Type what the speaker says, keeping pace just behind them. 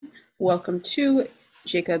Welcome to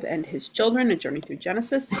Jacob and His Children, A Journey Through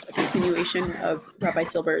Genesis, a continuation of Rabbi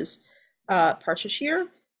Silber's Bereshit Shir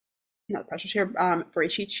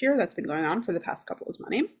that's been going on for the past couple of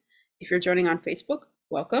months. If you're joining on Facebook,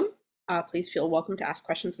 welcome. Please feel welcome to ask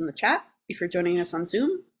questions in the chat. If you're joining us on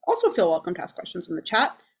Zoom, also feel welcome to ask questions in the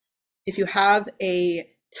chat. If you have a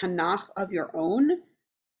Tanakh of your own,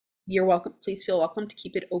 you're welcome. Please feel welcome to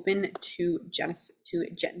keep it open to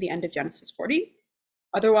the end of Genesis 40.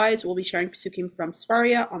 Otherwise, we'll be sharing Pesukim from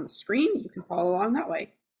Sfaria on the screen. You can follow along that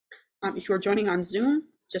way. If you're joining on Zoom,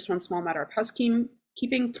 just one small matter of housekeeping,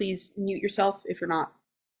 please mute yourself if you're not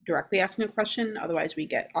directly asking a question. Otherwise, we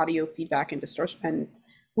get audio feedback and distortion and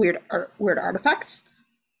weird artifacts.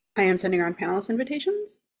 I am sending around panelist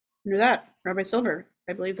invitations. And with that, Rabbi Silber,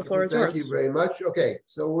 I believe the floor is yours. Thank you very much. Okay,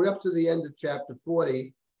 so we're up to the end of chapter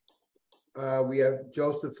 40. We have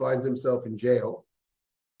Joseph finds himself in jail,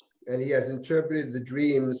 and he has interpreted the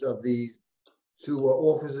dreams of these two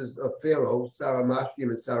officers of Pharaoh, Sarah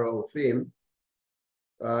Mashkim and Sarah Ophim.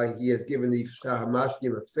 He has given the Sarah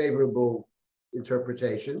Mashkim a favorable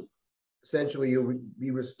interpretation. Essentially, you'll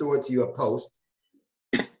be restored to your post.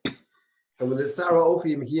 And when the Sarah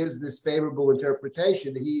Ophim hears this favorable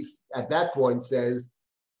interpretation, he at that point says,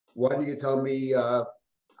 why don't you tell me,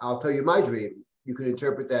 I'll tell you my dream. You can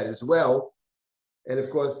interpret that as well. And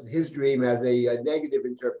of course, his dream has a negative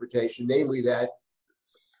interpretation, namely that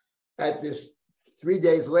at this 3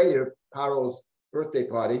 days later, Paro's birthday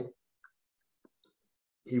party,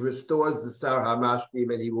 he restores the Sarah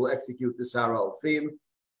Hamashkim and he will execute the Sarah Ophim.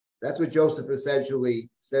 That's what Joseph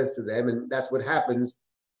essentially says to them, and that's what happens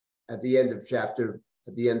at the end of chapter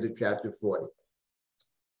 40.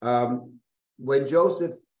 After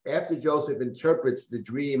Joseph interprets the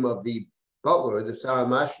dream of the butler, the Sarah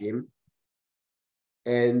Mashkim,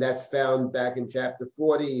 and that's found back in chapter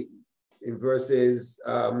 40 in verses,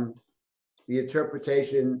 the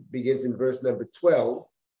interpretation begins in verse number 12.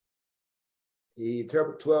 He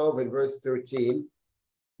interprets 12 in verse 13.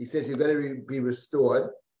 He says you're going to be restored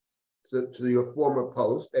to your former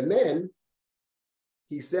post. And then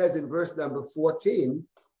he says in verse number 14,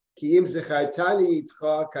 Ki im zechartani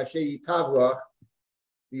itcha kasher yitavrach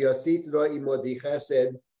v'yasit lo imodi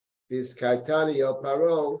chesed v'zkartani el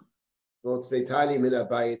paro so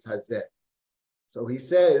he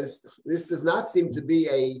says, this does not seem to be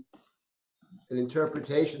an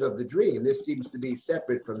interpretation of the dream. This seems to be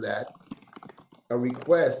separate from that, a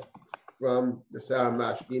request from the Sarah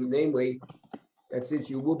Mashkim, namely, that since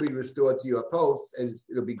you will be restored to your posts and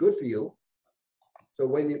it'll be good for you. So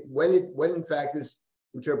when in fact this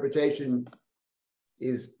interpretation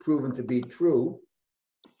is proven to be true,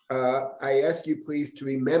 I ask you please to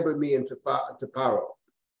remember me and to Paro.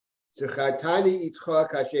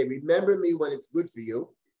 Remember me when it's good for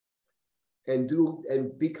you, and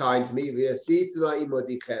be kind to me.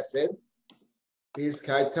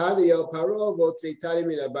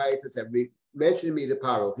 Mention me to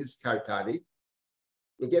Paro, his kartani,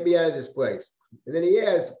 and get me out of this place. And then he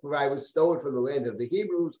asks, for I was stolen from the land of the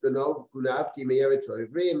Hebrews.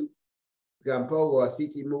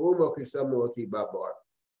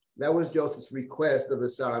 That was Joseph's request of the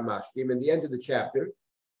Sarah Mashkim. And the end of the chapter,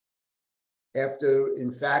 after,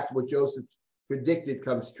 in fact, what Joseph predicted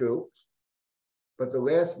comes true. But the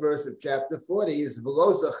last verse of chapter 40 is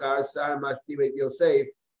V'lo zachar Sarah Mashkim et Yosef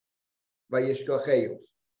vayishkocheyu.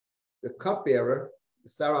 The cupbearer,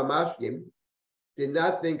 Sarah Mashkim, did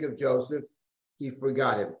not think of Joseph. He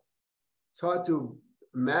forgot him. It's hard to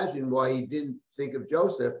imagine why he didn't think of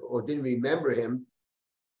Joseph or didn't remember him.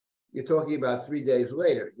 You're talking about 3 days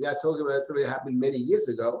later. You're not talking about something that happened many years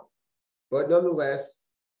ago, but nonetheless,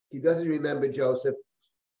 he doesn't remember Joseph.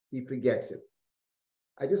 He forgets him.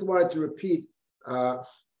 I just wanted to repeat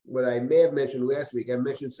what I may have mentioned last week. I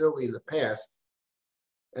mentioned certainly in the past.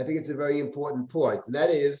 I think it's a very important point, and that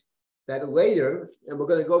is that later, and we're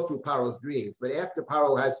going to go through Paro's dreams, but after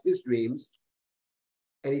Paro has his dreams,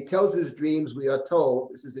 and he tells his dreams, we are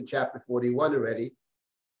told, this is in chapter 41 already,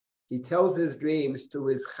 he tells his dreams to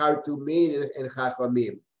his Chartumim and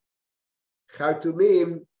Chachamim.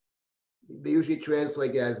 Chartumim, they usually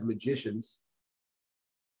translate it as magicians.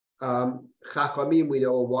 Chachamim, we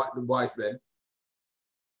know, the wise men.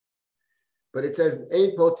 But it says,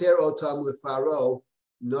 Ein poter otam leFaro,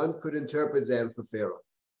 none could interpret them for Pharaoh.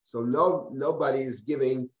 So nobody is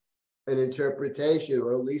giving an interpretation,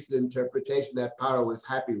 or at least an interpretation that Paro is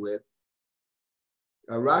happy with.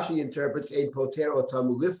 Rashi interprets Ein poter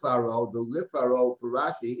otam leFaro. The leFaro for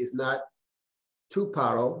Rashi is not to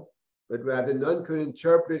Paro, but rather none could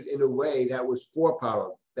interpret it in a way that was for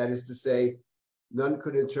Paro. That is to say, none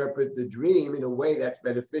could interpret the dream in a way that's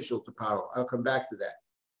beneficial to Paro. I'll come back to that.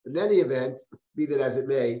 In any event, be that as it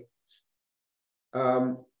may,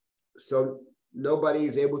 so nobody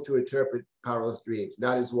is able to interpret Paro's dreams,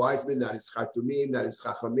 not his wise men, not his Chatumim, not his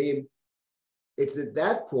Chachamim. It's at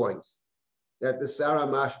that point that the Sarah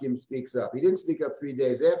Mashkim speaks up. He didn't speak up 3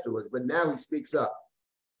 days afterwards, but now he speaks up.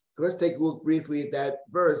 So let's take a look briefly at that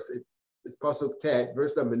verse. It's Pasuk Tet,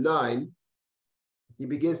 verse number 9. He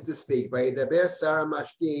begins to speak. Vayedaber Sarah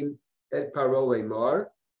Mashkim et Paro lemor,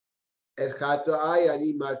 et chatoai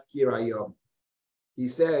ani maskir hayom. He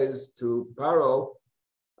says to Paro,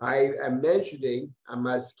 I am mentioning a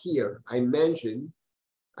maskir. I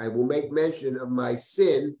will make mention of my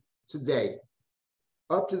sin today.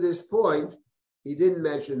 Up to this point, he didn't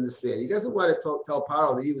mention the sin. He doesn't want to tell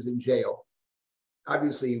Paro that he was in jail.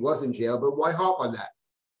 Obviously, he was in jail, but why harp on that?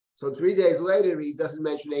 So 3 days later, he doesn't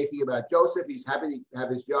mention anything about Joseph. He's happy to have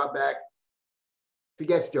his job back.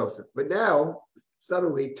 Forgets Joseph. But now,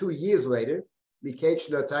 suddenly, 2 years later, a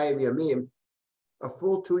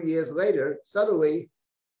full 2 years later, suddenly,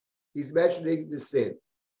 he's mentioning the sin.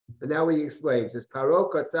 And now he explains, says,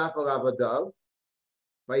 Paro katzaf al-avadav,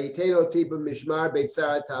 vayiteno tipa mishmar beit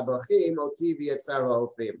Sarah tabachim, otivi et Sarah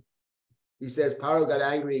ofim. He says Paro got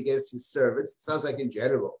angry against his servants. It sounds like in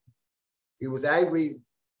general. He was angry.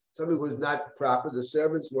 Something was not proper. The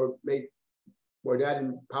servants were not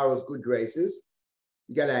in Paro's good graces.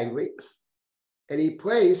 He got angry. And he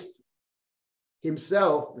placed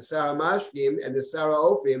himself, the Sarah Mashkim and the Sarah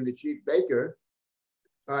Ofim, the chief baker,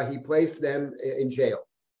 he placed them in jail.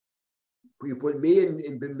 You put me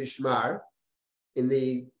in Mishmar, in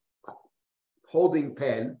the holding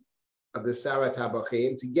pen of the Sarah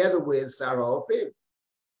Tabachim, together with Sarah Ofim.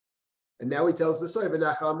 And now he tells the story. And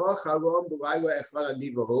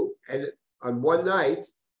on one night,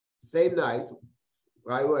 same night,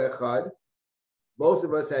 both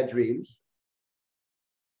of us had dreams.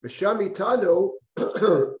 Each one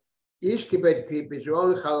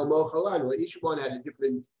had a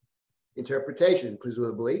different interpretation,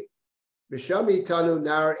 presumably.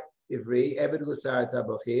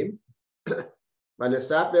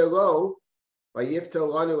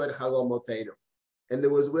 And there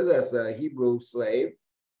was with us a Hebrew slave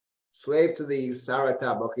to the Sarah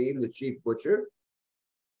Tabachim, the chief butcher.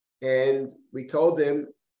 And we told him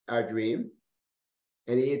our dream,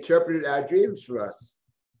 and he interpreted our dreams for us.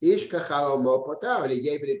 Ish kachalomo potar, and he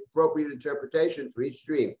gave an appropriate interpretation for each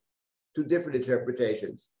dream, 2 different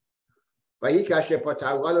interpretations. And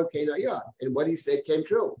what he said came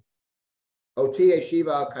true. Oti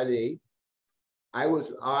yeshiva al kani,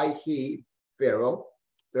 he, Pharaoh,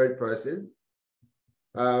 third person,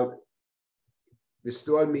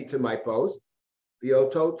 restored me to my post.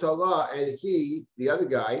 V'oto Torah, and he, the other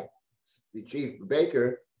guy, the chief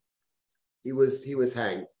baker, he was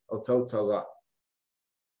hanged. Oto Torah.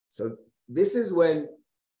 So this is when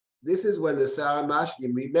the Sarah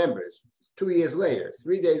Mashkim remembers. It's 2 years later.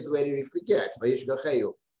 3 days later he forgets. 2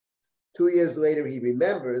 years later he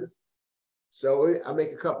remembers. So I'll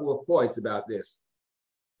make a couple of points about this.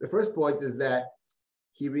 The first point is that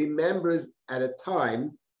he remembers at a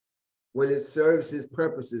time when it serves his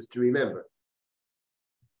purposes to remember.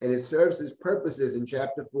 And it serves his purposes in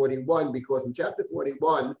chapter 41, because in chapter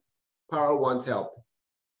 41, Paro wants help.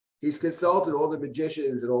 He's consulted all the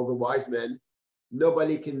magicians and all the wise men.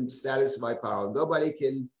 Nobody can satisfy Paro. Nobody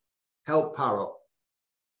can help Paro.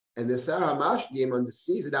 And the Sarah Mashkim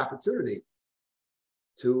sees an opportunity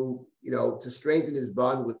to strengthen his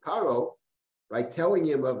bond with Paro by telling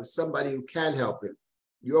him of somebody who can help him.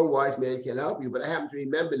 Your wise man can help you, but I happen to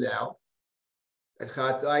remember now.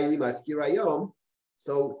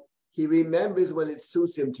 So he remembers when it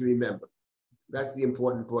suits him to remember. That's the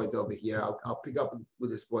important point over here. I'll pick up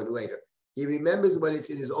with this point later. He remembers when it's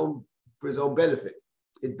for his own benefit.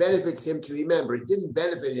 It benefits him to remember. It didn't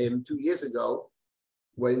benefit him 2 years ago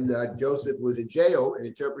when Joseph was in jail and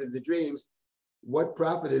interpreted the dreams. What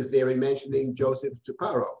profit is there in mentioning Joseph to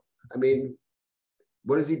Paro? I mean,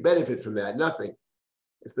 what does he benefit from that? Nothing.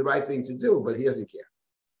 It's the right thing to do, but he doesn't care.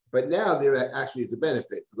 But now there actually is a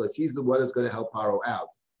benefit, because he's the one who's going to help Paro out.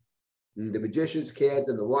 And the magicians can't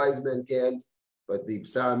and the wise men can't, but the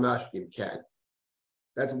Sarah Mashkim can.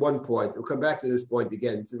 That's one point. We'll come back to this point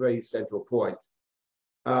again. It's a very central point.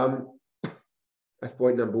 That's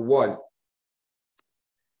point number one.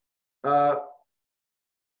 Let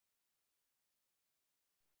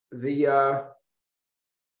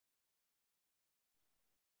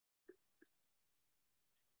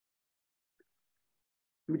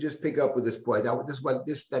me just pick up with this point. Now,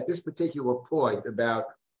 this particular point about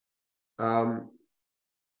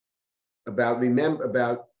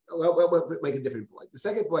make a different point. The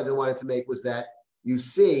second point I wanted to make was that you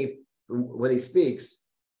see when he speaks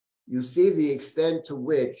you see the extent to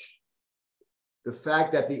which the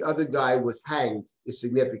fact that the other guy was hanged is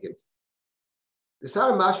significant. The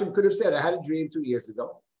Sarah Mashim could have said, I had a dream 2 years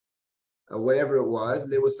ago, or whatever it was,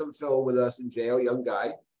 and there was some fellow with us in jail, young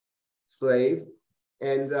guy, slave,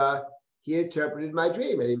 and he interpreted my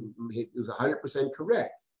dream, and he was 100%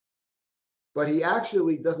 correct. But he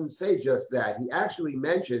actually doesn't say just that. He actually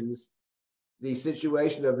mentions the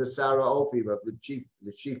situation of the Sarah Ophim, of the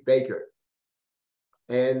chief baker.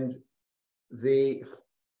 And that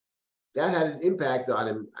had an impact on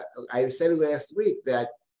him. I said last week that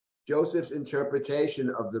Joseph's interpretation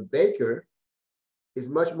of the baker is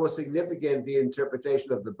much more significant than the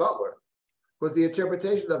interpretation of the butler. Because the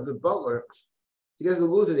interpretation of the butler, he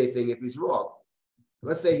doesn't lose anything if he's wrong.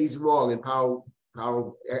 Let's say he's wrong and Paro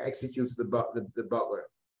executes the butler.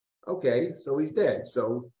 Okay, so he's dead.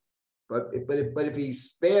 So, but if he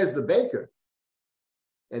spares the baker,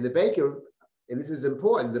 and the baker, and this is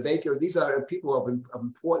important, the baker, these are people of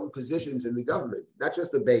important positions in the government, not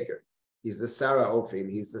just the baker. He's the Sarah Ophim,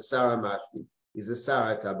 he's the Sarah Mashkim, he's the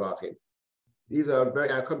Sarah Tabachim. These are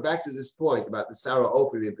I'll come back to this point about the Sarah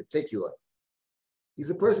Ophim in particular. He's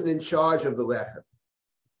a person in charge of the lechem.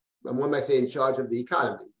 And one might say in charge of the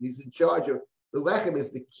economy. He's in charge of, the lechem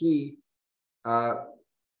is the key,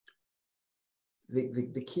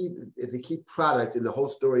 the key product in the whole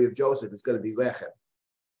story of Joseph is going to be lechem.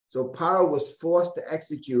 So Paro was forced to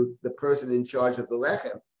execute the person in charge of the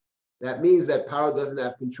lechem. That means that Paro doesn't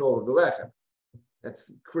have control of the lechem. That's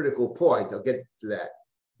a critical point. I'll get to that.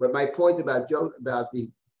 But my point about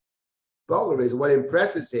the butler is what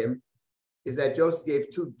impresses him is that Joseph gave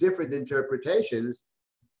two different interpretations,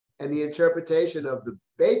 and the interpretation of the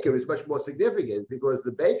baker is much more significant because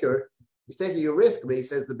the baker is taking a risk when he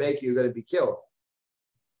says the baker, you're going to be killed.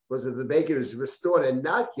 Because if the baker is restored and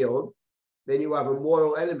not killed, then you have a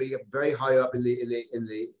mortal enemy very high up in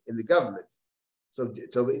the government. So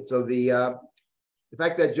the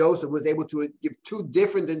fact that Joseph was able to give two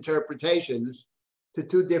different interpretations to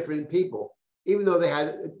two different people, even though they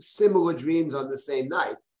had similar dreams on the same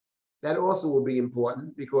night, that also will be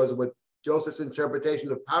important because what Joseph's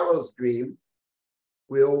interpretation of Paro's dream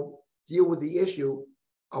will deal with the issue,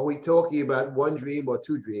 are we talking about one dream or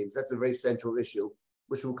two dreams? That's a very central issue,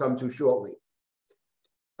 which we'll come to shortly.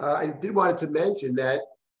 I did want to mention that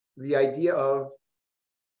the idea of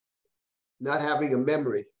not having a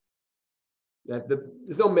memory, that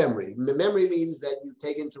there's no memory. Memory means that you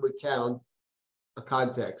take into account a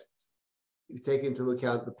context. You take into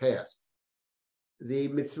account the past. The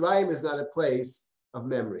Mitzrayim is not a place of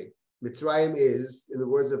memory. Mitzrayim is, in the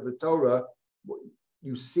words of the Torah,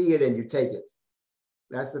 you see it and you take it.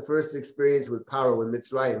 That's the first experience with Paro in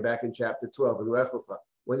Mitzrayim back in chapter 12 in Rechufa.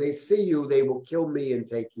 When they see you, they will kill me and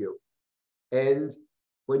take you. And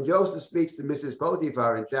when Joseph speaks to Mrs.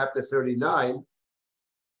 Potiphar in chapter 39,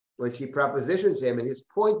 when she propositions him, and his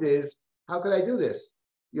point is, how could I do this?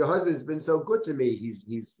 Your husband's been so good to me.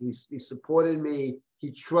 He's supported me.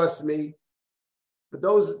 He trusts me. But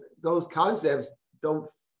those concepts don't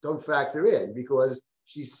factor in because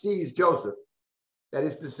she sees Joseph. That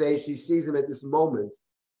is to say, she sees him at this moment,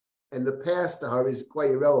 and the past to her is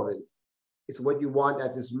quite irrelevant. It's what you want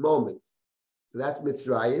at this moment. So that's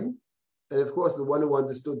Mitzrayim. And of course, the one who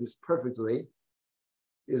understood this perfectly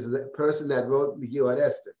is the person that wrote Megillat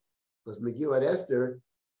Esther. Because Megillat Esther,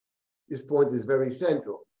 this point is very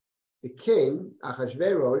central. The king,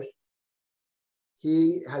 Achashverosh,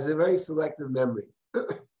 he has a very selective memory.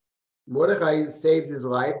 Mordechai saved his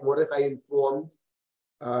life. Mordechai informed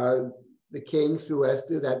the king through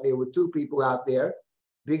Esther that there were two people out there,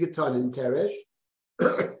 Bigaton and Teresh,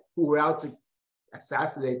 who were out to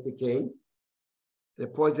assassinate the king. They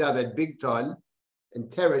pointed out that Bigton and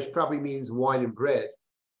Teresh probably means wine and bread.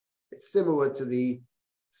 It's similar to the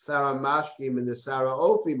Sarah Mashkim and the Sarah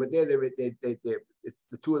Ophim, but the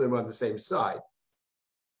two of them are on the same side.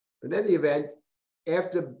 But in any event,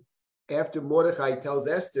 after Mordechai tells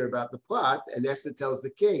Esther about the plot, and Esther tells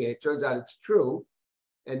the king, and it turns out it's true,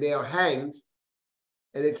 and they are hanged,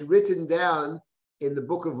 and it's written down in the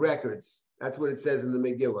book of records. That's what it says in the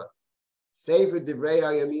Megillah. Sefer Divrei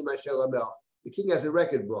Hayamim Asher Lamel. The king has a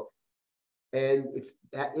record book, and it's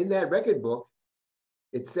in that record book,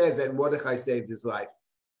 it says that Mordechai saved his life.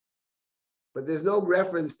 But there's no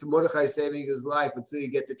reference to Mordechai saving his life until you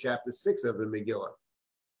get to chapter 6 of the Megillah.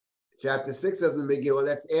 Chapter 6 of the Megillah,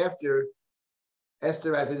 that's after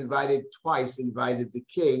Esther has twice invited the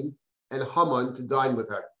king and Haman to dine with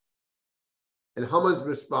her. And Haman's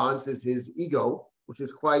response is his ego, which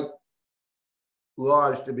is quite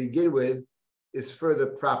large to begin with, is further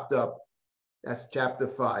propped up. That's chapter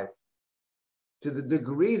 5. to the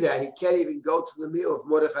degree that he can't even go to the meal if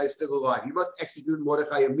Mordechai is still alive. He must execute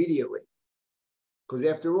Mordechai immediately. Because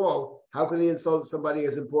after all, how can he insult somebody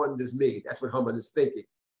as important as me? That's what Haman is thinking.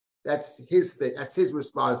 That's his thing. That's his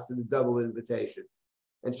response to the double invitation.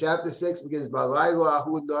 And chapter 6 begins, and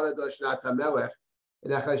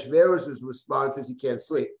Achashverosh's response is he can't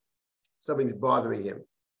sleep. Something's bothering him.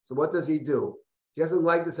 So what does he do? He doesn't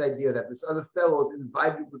like this idea that this other fellow is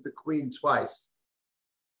invited with the queen twice.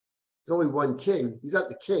 There's only one king. He's not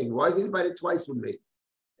the king. Why is he invited twice with me?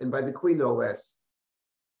 And by the queen, no less.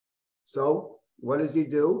 So what does he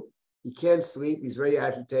do? He can't sleep. He's very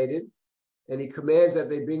agitated. And he commands that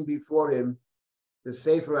they bring before him the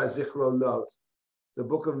Sefer HaZichronot, the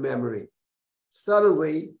book of memory.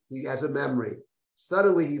 Suddenly, he has a memory.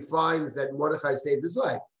 Suddenly, he finds that Mordechai saved his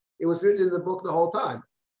life. It was written in the book the whole time.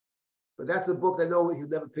 But that's a book that he'll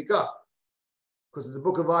never pick up because it's the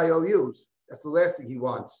book of IOUs. That's the last thing he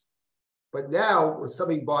wants. But now, when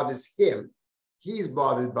something bothers him, he's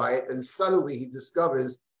bothered by it, and suddenly he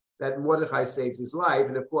discovers that Mordechai saves his life.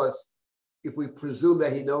 And of course, if we presume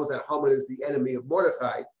that he knows that Haman is the enemy of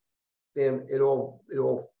Mordechai, then it all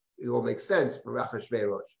makes sense for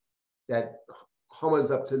Achashverosh that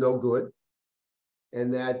Haman's up to no good,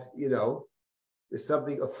 and that there's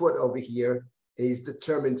something afoot over here, and he's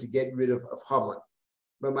determined to get rid of Haman.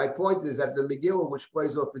 But my point is that the Megillah, which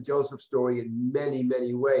plays off the Joseph story in many,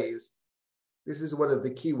 many ways, this is one of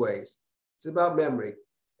the key ways. It's about memory.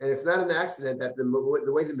 And it's not an accident that the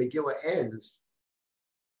way the Megillah ends,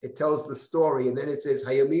 it tells the story, and then it says,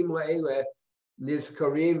 Hayamim la'eleh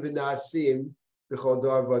nizkarim v'nasim b'chol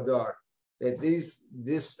dar v'dar. That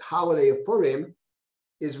this holiday of Purim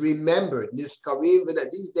is remembered. Nizkarim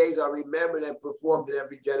v'nasim. These days are remembered and performed in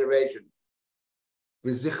every generation.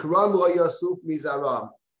 V'zichram lo yasuf mizaram.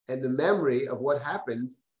 And the memory of what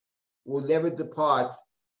happened will never depart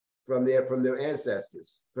from their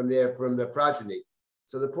ancestors, from their progeny.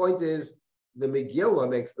 So the point is, the Megillah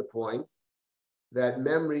makes the point that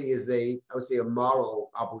memory is I would say, a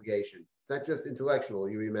moral obligation. It's not just intellectual,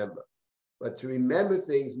 you remember. But to remember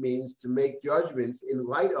things means to make judgments in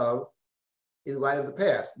light of the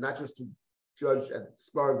past, not just to judge at the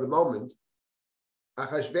spur of the moment.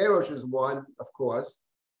 Achashverosh is one, of course,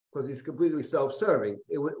 because he's completely self-serving.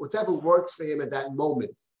 Whatever works for him at that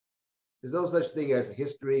moment. There's no such thing as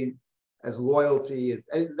history, as loyalty,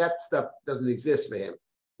 and that stuff doesn't exist for him.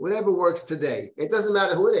 Whatever works today. It doesn't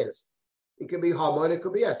matter who it is. It could be Haman, it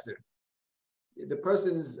could be Esther. The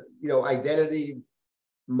person's identity,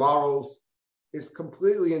 morals is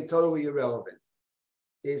completely and totally irrelevant.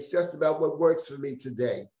 It's just about what works for me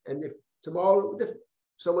today. And if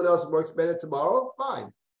someone else works better tomorrow,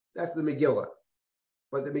 fine. That's the Megillah.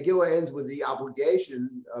 But the Megillah ends with the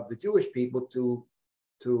obligation of the Jewish people to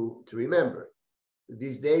remember.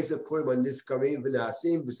 These days of Purim on Niskarim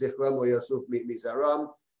v'Nasim v'Zichram lo Yosuf mizaram.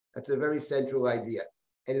 That's a very central idea.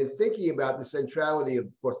 And in thinking about the centrality of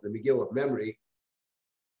course, the Megillah of memory,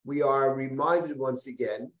 we are reminded once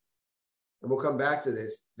again, and we'll come back to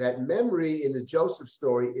this, that memory in the Joseph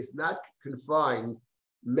story is not confined,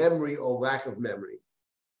 memory or lack of memory,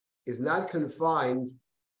 is not confined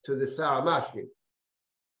to the Sarah Mashkin,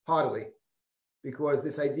 hardly, because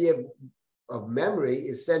this idea of memory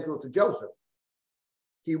is central to Joseph.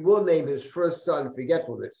 He will name his first son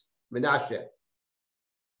forgetfulness, Menashe.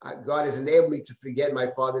 God has enabled me to forget my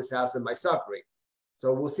father's house and my suffering.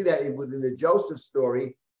 So we'll see that within the Joseph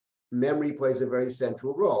story, memory plays a very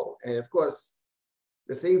central role. And of course,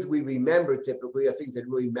 the things we remember typically are things that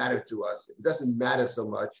really matter to us. If it doesn't matter so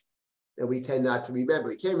much, then we tend not to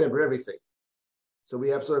remember. You can't remember everything. So we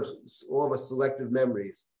have sort of all of us selective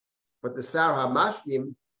memories. But the Sarah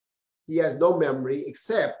HaMashkim, he has no memory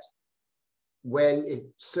except when it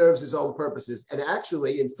serves his own purposes. And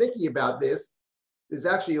actually, in thinking about this, there's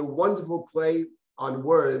actually a wonderful play on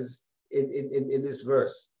words in this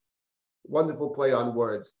verse. Wonderful play on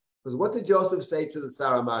words. Because what did Joseph say to the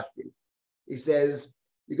Sarah Mashkim? He says,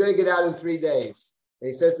 you're going to get out in 3 days. And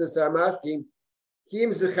he says to the Sarah Mashkim,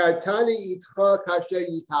 Kim zechartani itcha kasher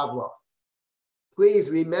yitavlach. Please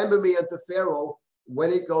remember me unto Pharaoh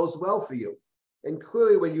when it goes well for you. And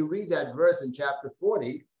clearly when you read that verse in chapter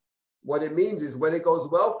 40, what it means is when it goes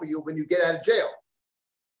well for you, when you get out of jail,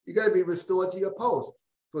 you're going to be restored to your post.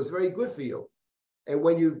 So it's very good for you. And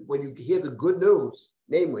when you hear the good news,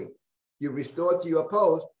 namely, you're restored to your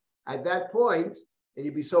post, at that point, and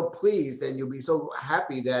you'll be so pleased and you'll be so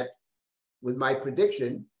happy that with my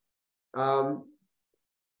prediction,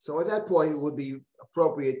 so at that point, it would be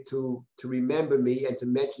appropriate to remember me and to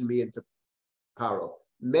mention me into Paro.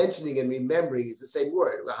 Mentioning and remembering is the same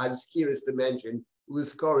word. Lahazkir is to mention,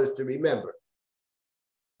 Lizkor is to remember.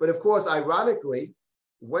 But of course, ironically,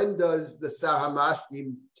 when does the Sar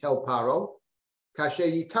HaMashkim tell Paro?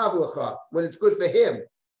 Kasher yitav lecha, when it's good for him.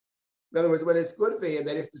 In other words, when it's good for him,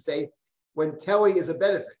 that is to say, when telling is a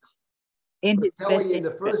benefit. Because telling in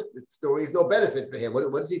the first story is no benefit for him.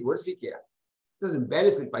 What does he care? He doesn't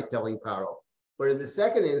benefit by telling Paro. But in the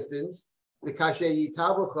second instance, the kasher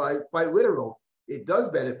yitav lecha is quite literal. It does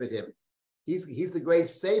benefit him. He's the great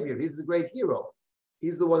savior. He's the great hero.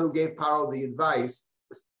 He's the one who gave Paro the advice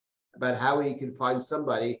about how he can find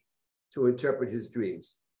somebody to interpret his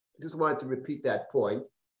dreams. I just wanted to repeat that point.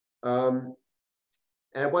 And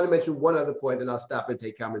I want to mention one other point, and I'll stop and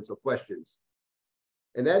take comments or questions.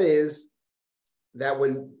 And that is that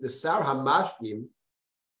when the Sar HaMashkim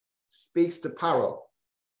speaks to Paro,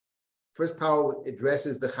 first Paro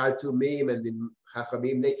addresses the Chartumim and the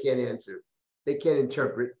Chachamim. They can't answer. They can't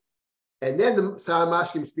interpret. And then the Sar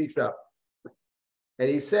HaMashkim speaks up. And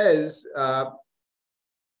he says, I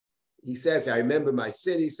remember my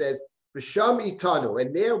sin. He says, V'sham itanu,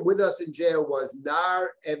 and there with us in jail was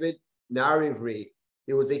Nar Eved Nar Ivri.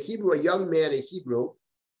 There was a Hebrew, a young man, a Hebrew,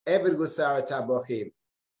 Eved L'Sar HaTabachim,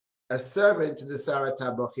 a servant to the Sar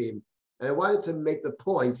HaTabachim. And I wanted to make the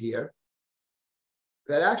point here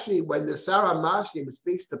that actually when the Sar HaMashkim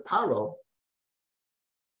speaks to Paro,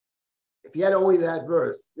 if he had only that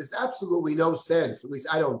verse, there's absolutely no sense, at least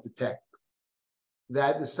I don't detect,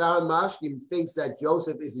 that the Sar HaMashkim thinks that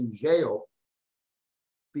Joseph is in jail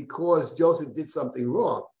because Joseph did something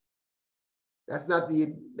wrong. That's not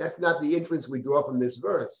the inference we draw from this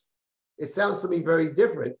verse. It sounds something very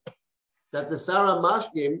different, that the Sar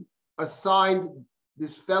HaMashkim assigned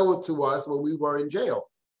this fellow to us when we were in jail.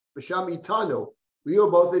 B'sham itanu, we were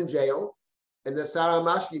both in jail, and the Sar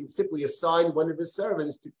HaMashkim simply assigned one of his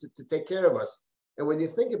servants to take care of us. And when you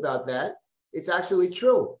think about that, it's actually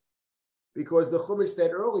true. Because the Chumash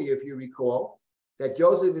said earlier, if you recall, that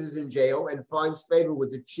Joseph is in jail and finds favor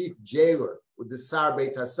with the chief jailer, with the Sar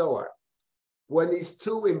Beit HaSohar. When these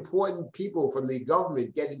two important people from the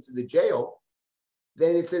government get into the jail,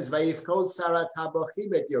 then it says, Vayifkol Sar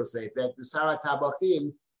HaTabachim et Yosef, that the Sar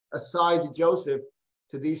HaTabachim assigned Joseph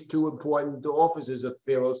to these two important officers of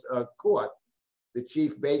Pharaoh's court, the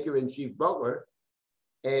chief baker and chief butler.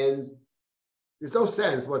 And there's no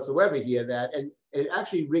sense whatsoever here that, and it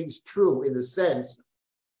actually rings true in the sense,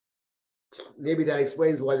 maybe that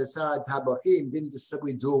explains why the Sar HaTabachim didn't just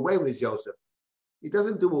simply do away with Joseph. He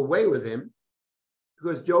doesn't do away with him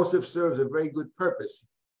because Joseph serves a very good purpose.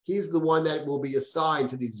 He's the one that will be assigned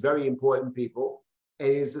to these very important people, and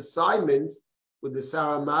his assignment with the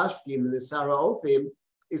Sar HaMashkim and the Sar HaOfim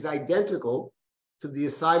is identical to the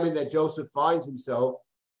assignment that Joseph finds himself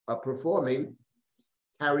performing,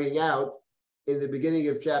 carrying out in the beginning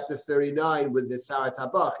of chapter 39 with the Sar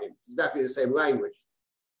HaTabachim. It's exactly the same language.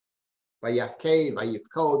 Vayafkei,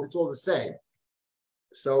 Vayifkod, it's all the same.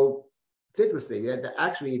 So it's interesting that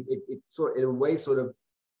actually it sort of, in a way, sort of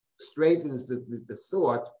strengthens the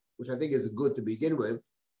thought, which I think is good to begin with,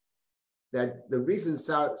 that the reason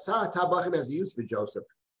Sar HaTabachim has a use for Joseph.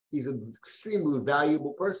 He's an extremely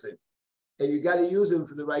valuable person. And you got to use him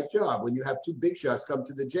for the right job. When you have two big shots come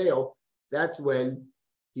to the jail, that's when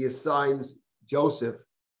he assigns Joseph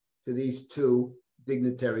to these two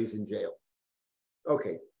dignitaries in jail.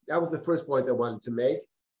 Okay, that was the first point I wanted to make.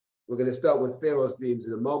 We're going to start with Pharaoh's dreams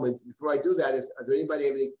in a moment. Before I do that, are there anybody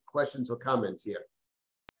have any questions or comments here?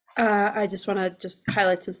 I just want to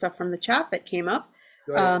highlight some stuff from the chat that came up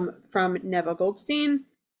from Neva Goldstein.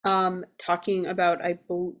 Talking about,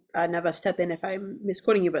 Neva, step in if I'm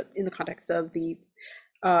misquoting you, but in the context of the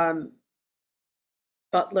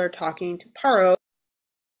butler talking to Paro,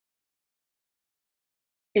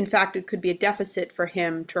 in fact, it could be a deficit for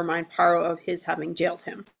him to remind Paro of his having jailed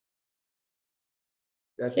him.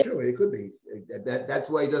 That's true. It could be. That's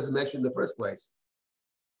why he doesn't mention in the first place.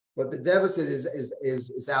 But the deficit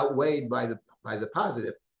is outweighed by the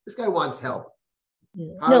positive. This guy wants help.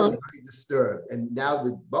 Paro is very disturbed, and now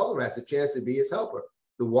the butler has a chance to be his helper.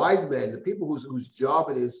 The wise men, the people whose job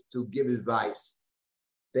it is to give advice,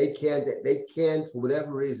 they can't for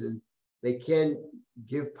whatever reason, they can't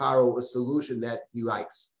give Paro a solution that he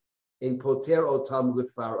likes. In Poter Otam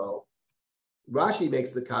L'Faro, Rashi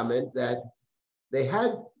makes the comment that they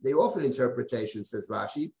offered interpretations, says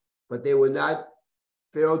Rashi, but they were not.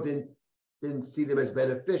 Pharaoh didn't see them as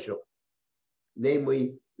beneficial.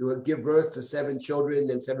 Namely, you will give birth to 7 children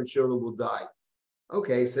and 7 children will die.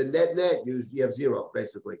 Okay, so net, you have 0,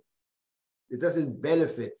 basically. It doesn't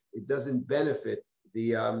benefit it doesn't benefit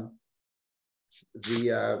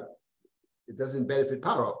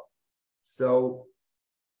Paro. So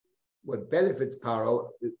what benefits Paro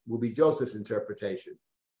will be Joseph's interpretation.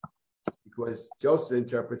 because Joseph's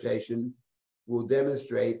interpretation will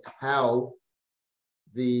demonstrate how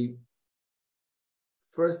the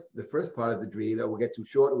first part of the dream that we'll get to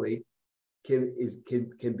shortly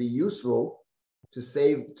can be useful to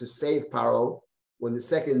save Paro when the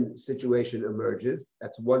second situation emerges.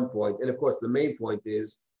 That's one point. And of course, the main point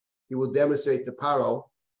is he will demonstrate to Paro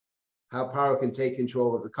how Paro can take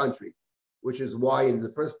control of the country, which is why in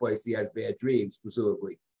the first place he has bad dreams,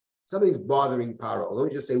 presumably. Something's bothering Paro. Let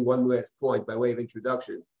me just say one last point by way of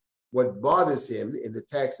introduction. What bothers him in the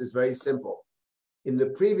text is very simple. In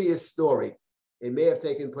the previous story, it may have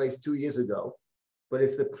taken place 2 years ago, but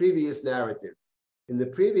it's the previous narrative. In the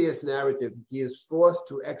previous narrative, he is forced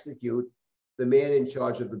to execute the man in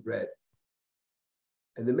charge of the bread.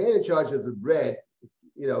 And the man in charge of the bread,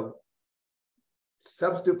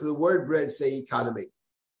 substitute for the word bread, say economy.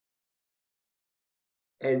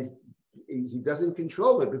 And he doesn't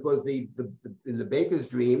control it because in the baker's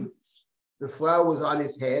dream, the flour was on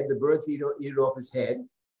his head, the birds eat it off his head.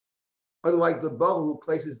 Unlike the Baal who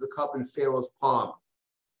places the cup in Pharaoh's palm.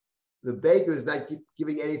 The baker is not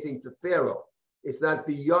giving anything to Pharaoh. It's not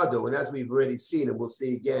biyado, and as we've already seen, and we'll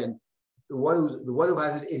see again, the one who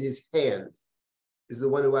has it in his hands is the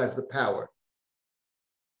one who has the power.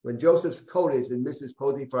 When Joseph's coat is in Mrs.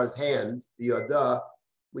 Potiphar's hand, the Yadah,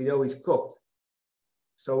 we know he's cooked.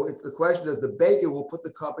 So it's the question is the baker will put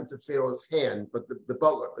the cup into Pharaoh's hand, but the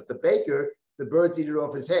butler, but the baker, the birds eat it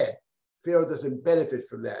off his head. Pharaoh doesn't benefit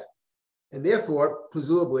from that. And therefore,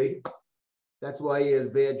 presumably, that's why he has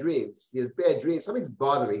bad dreams. He has bad dreams. Something's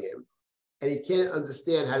bothering him, and he can't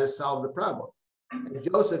understand how to solve the problem. And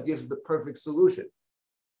Joseph gives the perfect solution.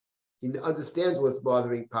 He understands what's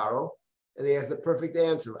bothering Paro, and he has the perfect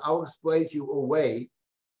answer. I'll explain to you a way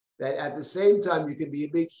that at the same time you can be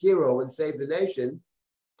a big hero and save the nation,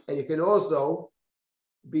 and you can also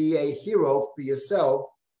be a hero for yourself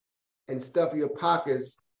and stuff your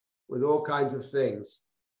pockets with all kinds of things.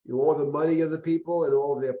 All the money of the people and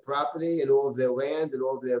all of their property and all of their land and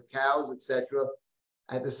all of their cows, etc.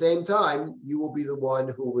 At the same time, you will be the one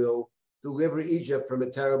who will deliver Egypt from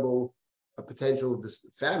a potential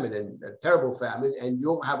famine and a terrible famine, and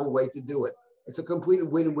you'll have a way to do it. It's a complete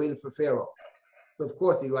win-win for Pharaoh. So of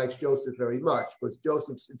course, he likes Joseph very much, because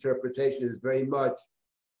Joseph's interpretation is very much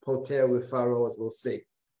poter with Pharaoh, as we'll see.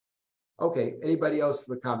 Okay, anybody else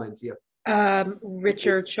for comment here?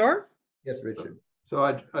 Richard Shore? Yes, Richard. So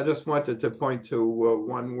I just wanted to point to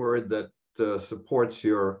one word that supports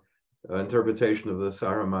your interpretation of the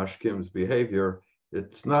Sarah Mashkim's behavior.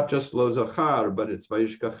 It's not just lo zachar, but it's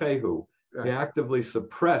vayishkachehu. Right. He actively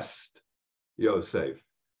suppressed Yosef.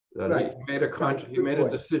 That right. He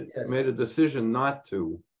made a decision not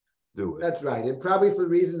to do it. That's right, and probably for the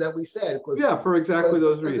reason that we said. For exactly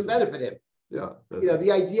those reasons. It doesn't benefit him. Yeah. The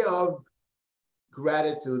idea of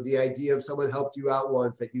gratitude, the idea of someone helped you out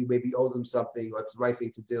once, that you maybe owe them something or it's the right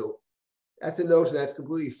thing to do. That's a notion that's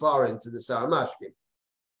completely foreign to the Sarah Mashkim.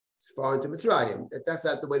 It's foreign to Mitzrayim. That's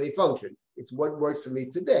not the way they function. It's what works for me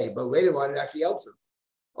today, but later on it actually helps them.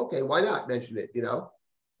 Okay, why not mention it?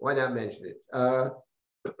 Why not mention it?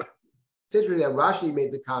 It's interesting that Rashi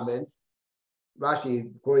made the comment.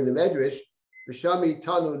 Rashi, according to the Medrash, V'shami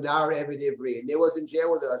tanu nar eved ivri, and there was in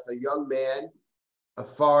jail with us a young man, a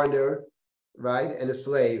foreigner, right, and a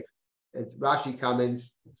slave. As Rashi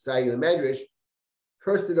comments, citing the Medrash,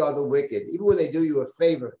 cursed are the wicked. Even when they do you a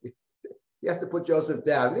favor, you have to put Joseph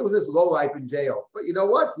down. It was this lowlife in jail. But you know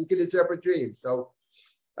what? You can interpret dreams. So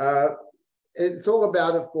it's all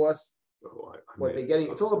about, of course, what they're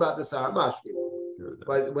getting. It's all about the Sarah Mashkim.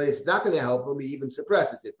 But when it's not going to help him, he even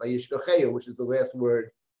suppresses it by Yishkocheyu, which is the last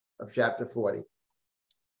word of chapter 40.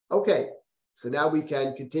 Okay, so now we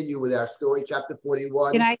can continue with our story, chapter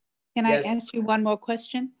 41. Can I ask you one more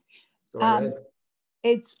question? Go ahead.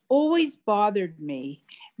 It's always bothered me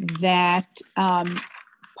that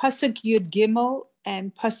Pasuk Yud Gimel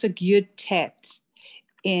and Pasuk Yud Tet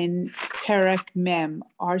in Perek Mem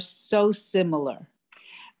are so similar.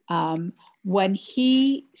 When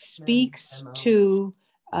he speaks to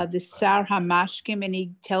the Sar HaMashkim and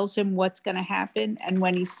he tells him what's going to happen, and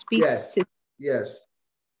when he speaks to... Yes.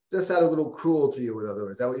 Does sound a little cruel to you, in other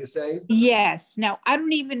words. Is that what you're saying? Yes. Now, I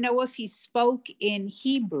don't even know if he spoke in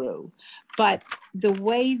Hebrew, but the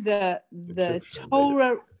way the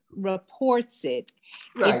Torah reports it,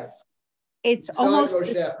 right. it's almost like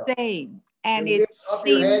the same. And you lift up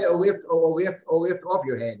your head or lift off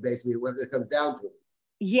your head, basically, when it comes down to it.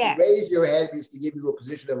 Yes. To raise your head means to give you a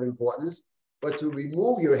position of importance, but to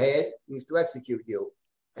remove your head means to execute you.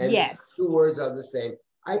 And yes. These two words are the same.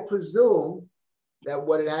 I presume that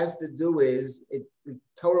what it has to do is the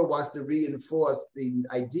Torah wants to reinforce the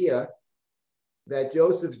idea that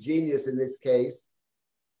Joseph's genius in this case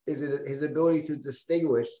is his ability to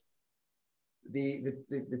distinguish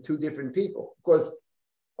the two different people. Of course,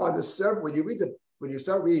 on the surface, when you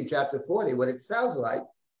start reading chapter 40, what it sounds like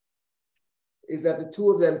is that the two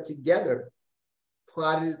of them together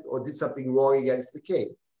plotted or did something wrong against the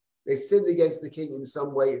king. They sinned against the king in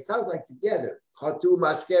some way. It sounds like together.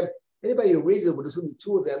 Anybody who reads it would assume the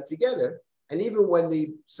two of them together. And even when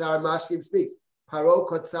the Sarah Mashkim speaks, Paro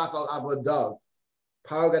kotzaf al avodav,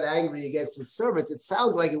 Paro got angry against his servants. It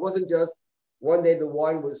sounds like it wasn't just one day the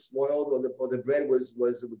wine was spoiled or the bread was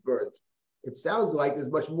burnt. It sounds like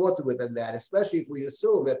there's much more to it than that, especially if we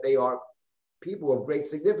assume that they are people of great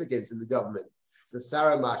significance in the government. It's the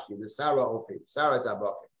Sarah Mashkim, the Sarah Ophim, Sarah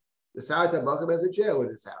Tabakim. The Sarah Tabakim has a jail in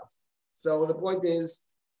his house. So the point is,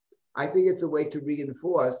 I think it's a way to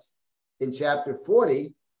reinforce in chapter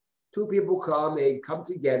 40, two people come, they come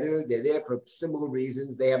together, they're there for similar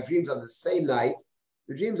reasons, they have dreams on the same night,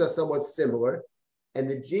 the dreams are somewhat similar, and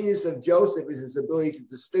the genius of Joseph is his ability to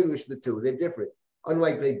distinguish the two. They're different.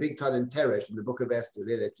 Unlike Bigtan and Teresh in the book of Esther,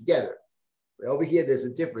 they're together. But over here, there's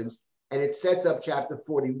a difference, and it sets up chapter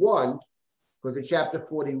 41, because in chapter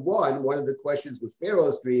 41, one of the questions with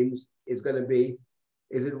Pharaoh's dreams is going to be,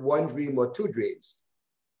 is it one dream or two dreams?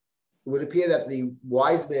 It would appear that the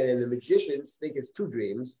wise men and the magicians think it's two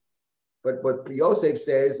dreams, but what Yosef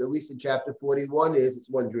says, at least in chapter 41, is it's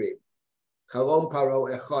one dream. Chalom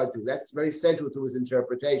paro echadu. That's very central to his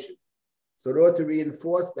interpretation. So in order to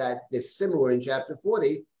reinforce that they're similar in chapter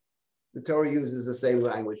 40, the Torah uses the same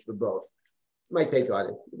language for both. It's my take on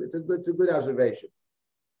it. It's a good observation.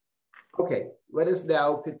 Okay, let us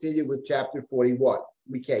now continue with chapter 41.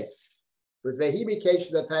 Miketz. Because vehi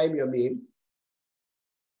miketz shnatayim yamim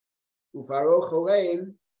ufaro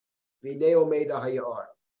choleim v'nei omed hayar.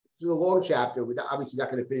 This is a long chapter. We're obviously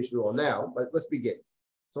not going to finish it all now, but let's begin.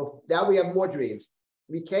 So now we have more dreams.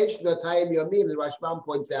 Miketz shnatayim yamim. The Rashbam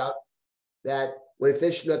points out that when it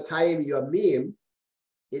says shnatayim yamim,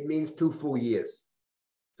 it means 2 full years.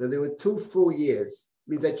 So there were 2 full years.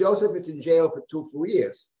 It means that Joseph is in jail for 2 full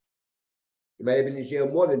years. He might have been in jail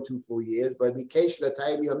more than 2 full years, but Miketz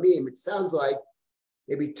shnatayim yamim, it sounds like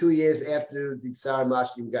maybe 2 years after the Sarah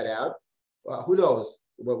Mashkim got out. Well, who knows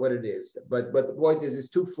what it is? But the point is, it's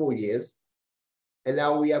 2 full years. And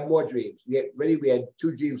now we have more dreams. We had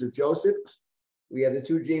 2 dreams of Joseph. We have the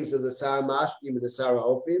 2 dreams of the Sarah Mashkim and the Sarah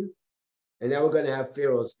Ophim. And now we're going to have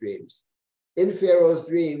Pharaoh's dreams. In Pharaoh's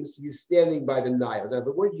dreams, he's standing by the Nile. Now,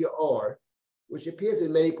 the word Ya'ar, which appears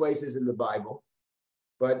in many places in the Bible,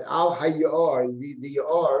 but Al HaYa'ar, the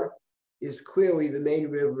Ya'ar, is clearly the main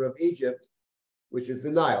river of Egypt, which is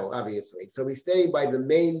the Nile, obviously. So he's standing by the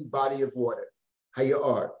main body of water,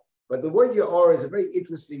 HaYa'ar. But the word Ya'ar is a very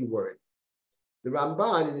interesting word. The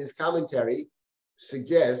Ramban, in his commentary,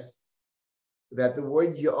 suggests that the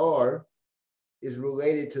word Ya'ar is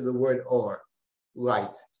related to the word Or,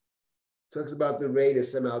 light. Talks about the rain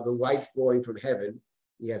as somehow the light falling from heaven.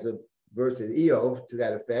 He has a verse in Eov to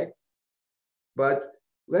that effect. But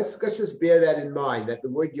let's just bear that in mind, that the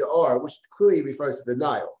word Ya'ar, which clearly refers to the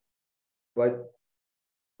Nile, but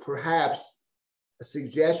perhaps a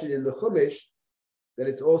suggestion in the Chumash that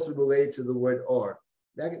it's also related to the word Or.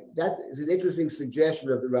 That is an interesting suggestion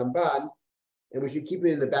of the Ramban, and we should keep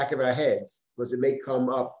it in the back of our heads, because it may come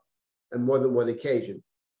up on more than one occasion.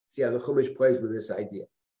 See how the Chumash plays with this idea.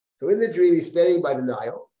 So in the dream, he's standing by the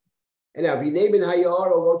Nile, and now v'nei min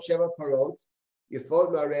hayar olot sheva parot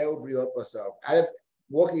yifod mareu briot basar.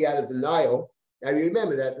 Walking out of the Nile. Now you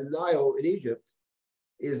remember that the Nile in Egypt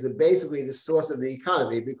is basically the source of the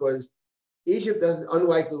economy, because Egypt doesn't,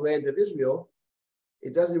 unlike the land of Israel,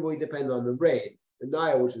 it doesn't really depend on the rain. The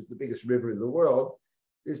Nile, which is the biggest river in the world,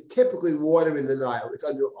 there's typically water in the Nile. It's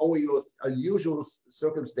under only most unusual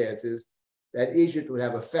circumstances that Egypt would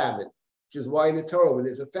have a famine, which is why in the Torah, when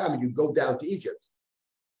there's a famine, you go down to Egypt.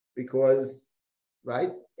 Because,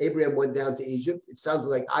 right, Abraham went down to Egypt. It sounds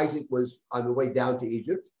like Isaac was on the way down to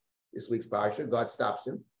Egypt. This week's parsha, God stops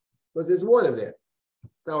him, because there's water there.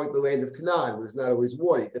 It's not like the land of Canaan, where there's not always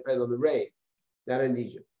water. It depends on the rain, not in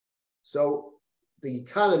Egypt. So the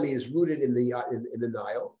economy is rooted in the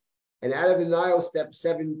Nile, and out of the Nile step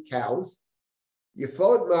 7 cows.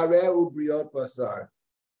 Yifod mareu briot basar.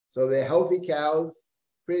 So they're healthy cows,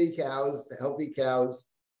 pretty cows, healthy cows,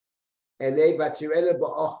 and they batirena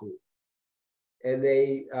ba'achu, and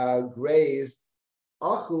they grazed.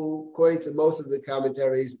 Achu, according to most of the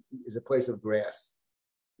commentaries, is a place of grass,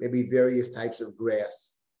 maybe various types of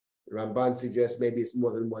grass. The Ramban suggests maybe it's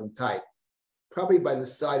more than one type, probably by the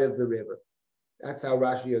side of the river. That's how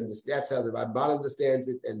Rashi understands. That's how the Ramban understands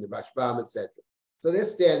it, and the Rashbam, etc. So they're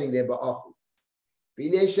standing there, ba'achu.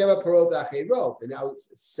 V'nei sheva parot acherot, and now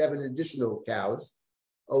 7 additional cows.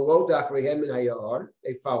 Olot achreihem min hayar,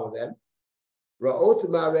 they follow them. Ra'ot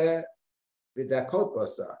mareh v'dakot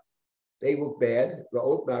basar, they look bad.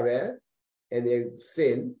 Ra'ot mareh, and they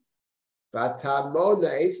sin. V'tamon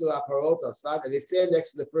na'etzel haparot asvat, and they stand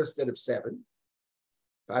next to the first set of 7.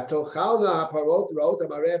 V'tochalna haparot ra'ot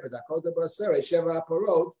mareh v'dakot basar, sheva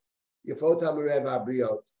haparot yafot hamareh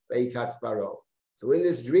v'abriot v'ikatz paro. So in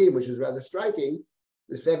this dream, which is rather striking,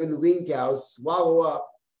 the 7 lean cows swallow up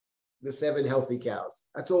the 7 healthy cows.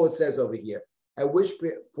 That's all it says over here. At which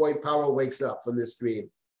point Paro wakes up from this dream.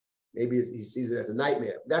 Maybe he sees it as a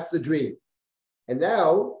nightmare. That's the dream. And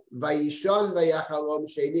now, Vayishon vayachalom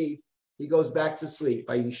shenit, he goes back to sleep.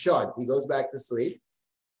 Vayishon, he goes back to sleep.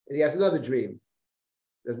 And he has another dream.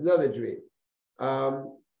 There's another dream.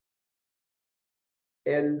 V'nei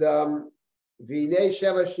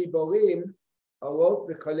sheva shiborim alot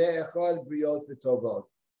b'konei echad briot v'tovot.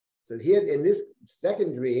 So here in this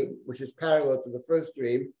second dream, which is parallel to the first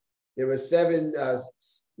dream, there were 7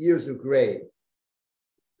 ears of grain,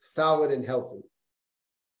 solid and healthy,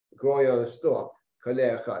 growing on a stalk,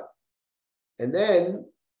 konei echad. And then,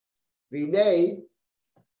 v'nei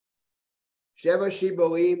sheva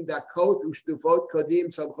shiborim dakot ushtufot kodim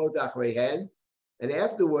samchot achrehen. And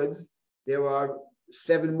afterwards, there are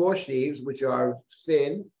 7 more sheaves, which are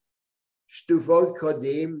thin, shtufot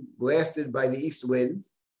kodim, blasted by the east wind.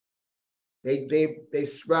 They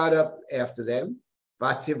sprout up after them.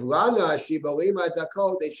 Vativlana shiborim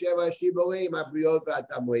adakot, they sheva shiborim abriot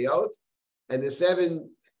v'atamuyot, and the 7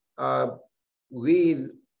 lean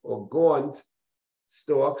or gaunt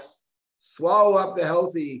stalks swallow up the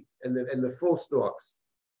healthy and the full stalks.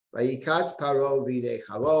 Vayikatz paro v'nei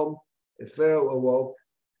chalom, and Pharaoh awoke,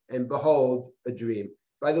 and behold, a dream.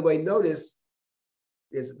 By the way, notice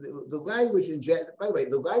is the language in. By the way,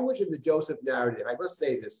 the language in the Joseph narrative, I must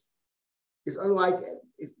say this, is unlike.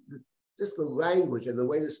 It's just the language and the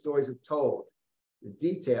way the stories are told. The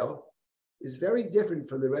detail is very different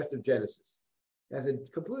from the rest of Genesis. It has a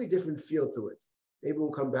completely different feel to it. Maybe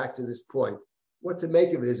we'll come back to this point. What to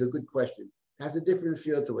make of it is a good question. It has a different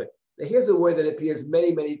feel to it. Now, here's a word that appears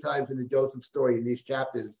many, many times in the Joseph story in these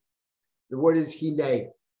chapters. The word is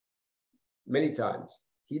hine. Many times.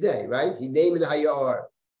 Hine, right? Hine min hayar.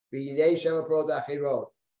 V'hine sheva parot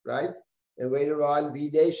acherot, right? And later on,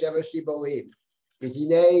 v'hine sheva shiborim.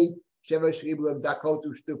 V'hine sheva shiborim dakot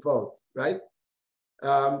ushtufot, right?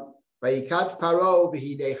 Vayikatz paro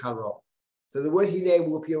v'hine chalo. So the word hine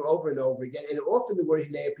will appear over and over again, and often the word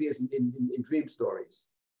hine appears in dream stories.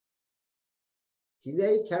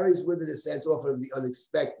 Hine carries with it a sense often of the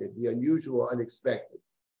unexpected, the unusual, unexpected.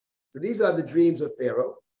 So these are the dreams of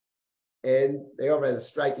Pharaoh, and they are rather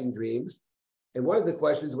striking dreams. And one of the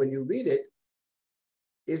questions when you read it,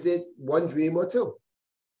 is it one dream or 2?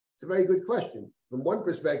 It's a very good question. From one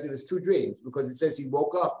perspective, it's 2 dreams, because it says he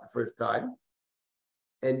woke up the first time.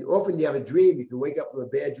 And often you have a dream, you can wake up from a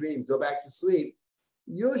bad dream, go back to sleep.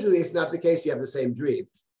 Usually it's not the case you have the same dream.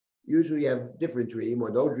 Usually you have a different dream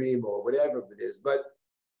or no dream or whatever it is. But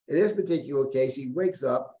in this particular case, he wakes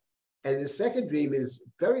up, and the second dream is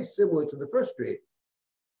very similar to the first dream.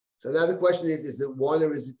 So now the question is it 1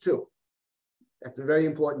 or is it 2? That's a very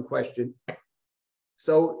important question.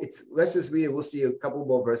 So let's just read it. We'll see a couple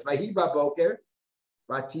more verses. Vahi baboker,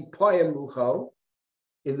 vatipoyem lucho.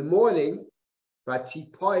 In the morning,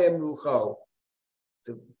 vatipoyem lucho.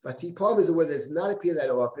 So vatipoyem is a word that does not appear that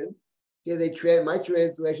often. Here my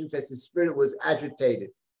translation says his spirit was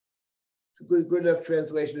agitated. It's a good enough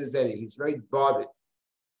translation as any. He's very bothered.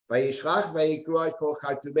 Vayishlach vayikro et kol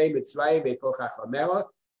chartumei mitzrayim ve'kol chachamera.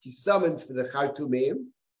 He summons for the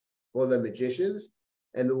chartumim, all the magicians,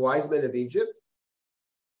 and the wise men of Egypt.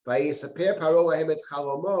 Vayisaper paro lahem et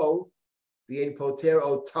chalomo v'yein poter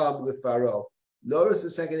otam l'faro. Notice the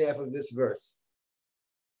second half of this verse.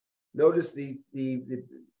 Notice the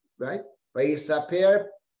right? Vayisaper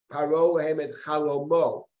paro lahem et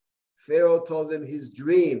chalomo. Pharaoh told him his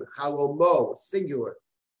dream, chalomo, singular.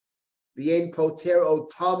 V'yein poter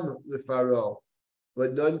otam l'faro,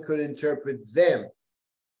 but none could interpret them.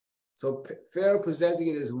 So Pharaoh presenting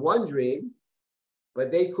it as one dream,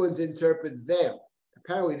 but they couldn't interpret them.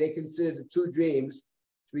 Apparently, they considered the 2 dreams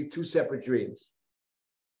to be 2 separate dreams.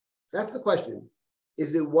 So that's the question.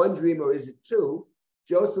 Is it 1 dream or is it 2?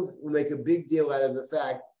 Joseph will make a big deal out of the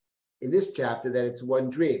fact in this chapter that it's 1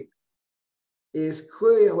 dream. It is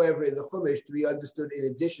clear, however, in the Chumash to be understood in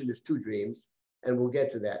addition as 2 dreams, and we'll get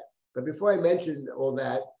to that. But before I mention all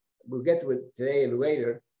that, we'll get to it today and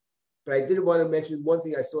later. But I did want to mention one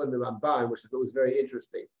thing I saw in the Ramban, which I thought was very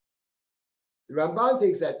interesting. The Ramban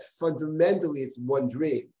thinks that fundamentally it's 1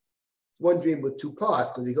 dream. It's one dream with two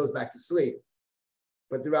parts because he goes back to sleep.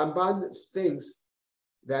 But the Ramban thinks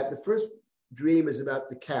that the first dream is about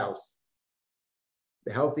the cows,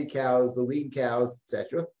 the healthy cows, the lean cows,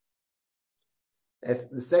 etc. As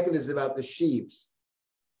the second is about the sheaves.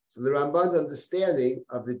 So the Ramban's understanding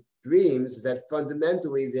of the dreams is that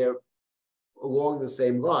fundamentally they're along the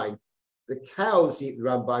same line. The cows, the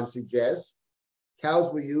Ramban suggests,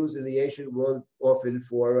 cows were used in the ancient world often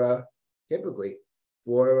for, typically,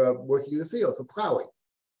 for working in the field, for plowing.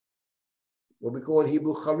 What we call in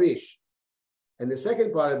Hebrew charish. And the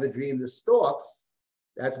second part of the dream, the stalks,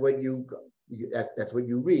 that's what you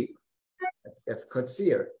reap. That's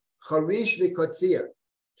kotzir. Charish v'kotzir.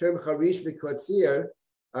 Term charish v'kotzir,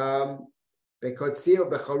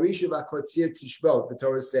 v'kotzir v'charish v'kotzir tishbot, the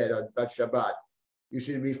Torah said on Bat Shabbat. You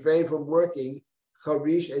should refrain from working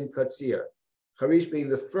charish and kotzir. Charish being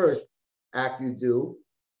the first act you do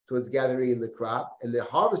towards gathering in the crop, and the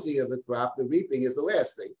harvesting of the crop, the reaping, is the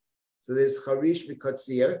last thing. So there's charish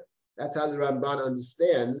v'kotzir. That's how the Ramban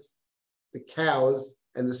understands the cows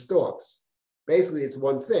and the stalks. Basically, it's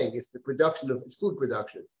one thing. It's the production of, it's food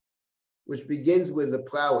production, which begins with the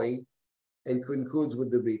plowing and concludes with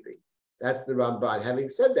the reaping. That's the Ramban. Having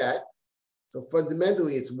said that, so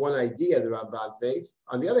fundamentally, it's one idea the Ramban thinks.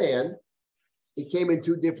 On the other hand, he came in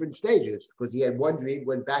two different stages because he had one dream,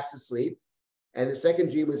 went back to sleep, and the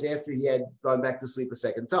second dream was after he had gone back to sleep a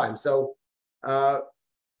second time. So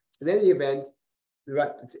in any event,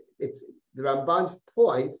 the Ramban's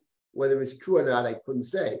point, whether it's true or not, I couldn't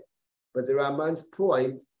say, but the Ramban's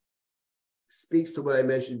point speaks to what I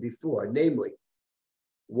mentioned before, namely,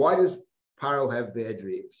 why does Paro have bad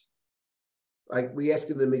dreams? Like we ask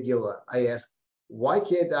in the Megillah, I ask, why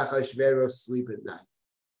can't Achashverosh sleep at night?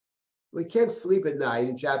 Well, he can't sleep at night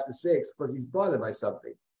in chapter 6 because he's bothered by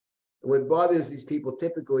something. And what bothers these people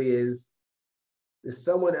typically is there's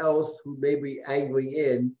someone else who may be angry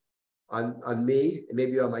on me and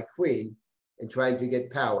maybe on my queen and trying to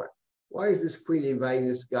get power. Why is this queen inviting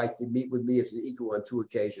this guy to meet with me as an equal on 2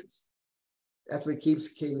 occasions? That's what keeps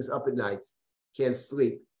kings up at night. Can't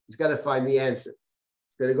sleep. He's got to find the answer.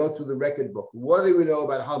 He's going to go through the record book. What do we know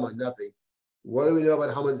about Haman? Nothing. What do we know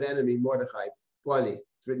about Haman's enemy, Mordechai? Plenty.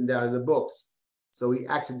 It's written down in the books. So he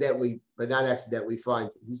accidentally, but not accidentally,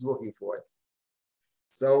 finds it. He's looking for it.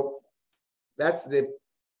 So that's the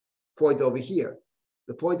point over here.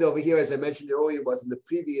 The point over here, as I mentioned earlier, was in the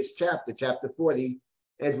previous chapter, chapter 40,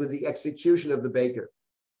 ends with the execution of the baker,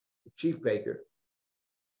 the chief baker.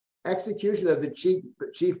 Execution of the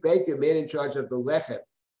chief baker, man in charge of the lechem,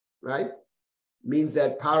 right? Means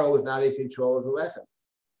that Paro is not in control of the lechem.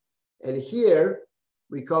 And here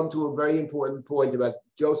we come to a very important point about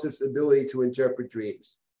Joseph's ability to interpret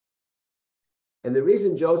dreams. And the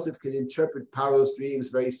reason Joseph can interpret Paro's dreams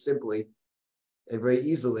very simply and very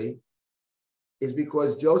easily is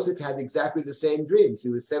because Joseph had exactly the same dreams. He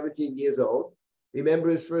was 17 years old. Remember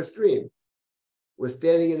his first dream. We're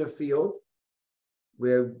standing in a field.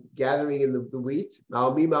 We're gathering in the wheat,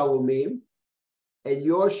 ma'omim ma'omim, and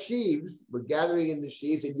your sheaves, we're gathering in the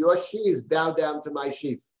sheaves, and your sheaves bow down to my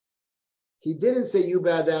sheaf. He didn't say you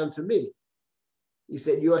bow down to me. He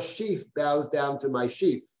said your sheaf bows down to my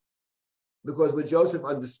sheaf. Because what Joseph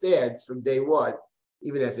understands from day one,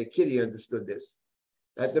 even as a kid he understood this,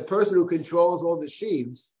 that the person who controls all the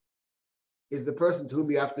sheaves is the person to whom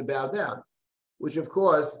you have to bow down, which of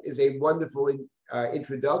course is a wonderful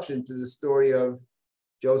introduction to the story of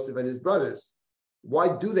Joseph and his brothers.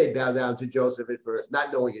 Why do they bow down to Joseph at first,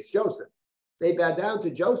 not knowing it's Joseph? They bow down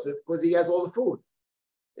to Joseph because he has all the food.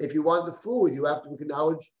 If you want the food, you have to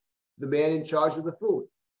acknowledge the man in charge of the food.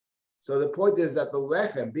 So the point is that the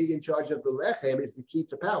lechem, being in charge of the lechem, is the key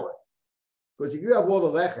to power. Because if you have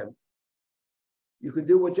all the lechem, you can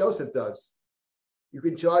do what Joseph does. You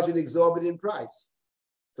can charge an exorbitant price.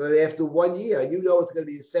 So that after 1 year, and you know it's going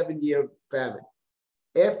to be a 7-year famine.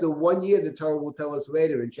 After 1 year, the Torah will tell us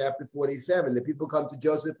later in chapter 47, the people come to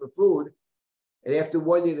Joseph for food. And after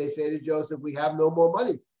 1 year, they say to Joseph, we have no more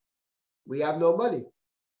money. We have no money.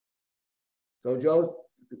 So Joseph,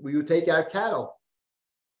 will you take our cattle?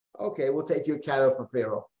 Okay, we'll take your cattle for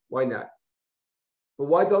Pharaoh. Why not? But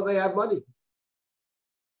why don't they have money?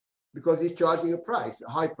 Because he's charging a price, a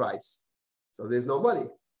high price. So there's no money.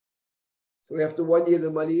 So after 1 year,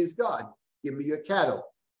 the money is gone. Give me your cattle.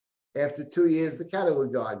 After 2 years, the cattle are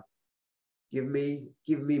gone. Give me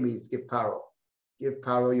means give Paro. Give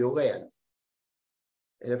Paro your land.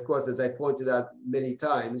 And of course, as I pointed out many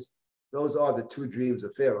times, those are the two dreams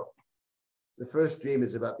of Pharaoh. The first dream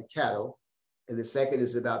is about the cattle, and the second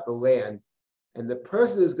is about the land. And the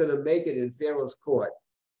person who's going to make it in Pharaoh's court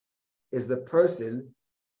is the person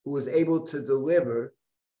who is able to deliver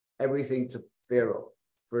everything to Pharaoh.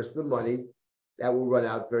 First, the money, that will run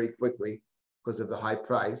out very quickly because of the high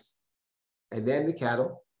price. And then the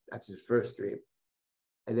cattle, that's his first dream.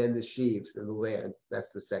 And then the sheaves and the land,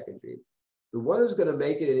 that's the second dream. The one who's going to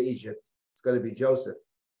make it in Egypt is going to be Joseph.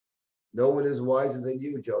 No one is wiser than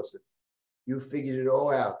you, Joseph. You figured it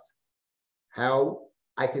all out. How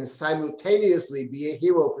I can simultaneously be a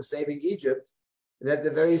hero for saving Egypt and at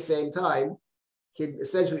the very same time can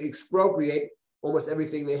essentially expropriate almost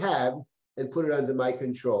everything they have and put it under my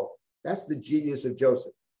control. That's the genius of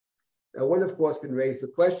Joseph. Now, one, of course, can raise the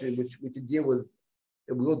question, which we can deal with,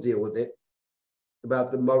 and we'll deal with it,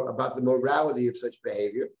 about the morality of such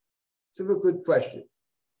behavior. It's a very good question.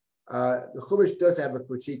 The Chumash does have a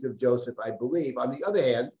critique of Joseph, I believe. On the other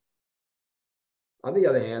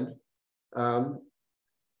hand,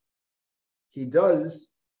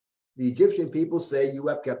 the Egyptian people say, you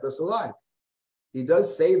have kept us alive. He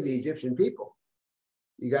does save the Egyptian people.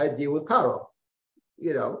 You got to deal with Paro.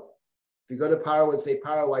 You know, if you go to Paro and say,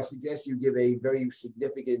 Paro, I suggest you give a very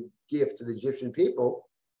significant gift to the Egyptian people,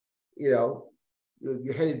 you know,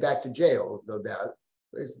 you're headed back to jail, no doubt.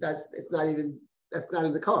 That's not in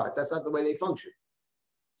the cards. That's not the way they function.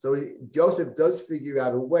 So Joseph does figure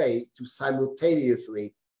out a way to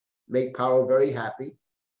simultaneously make Paro very happy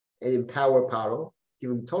and empower Paro,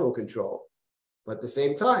 give him total control. But at the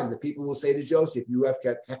same time, the people will say to Joseph, you have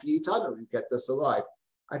kept Hepiyitano, you kept us alive.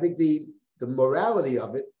 I think the morality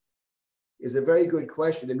of it is a very good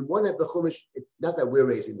question, and one that the Chumash, it's not that we're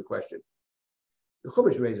raising the question. The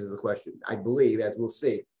Chumash raises the question, I believe, as we'll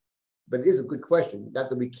see. But it is a good question. Not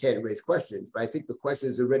that we can't raise questions, but I think the question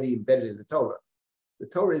is already embedded in the Torah. The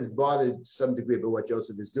Torah is bothered to some degree by what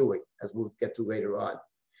Joseph is doing, as we'll get to later on.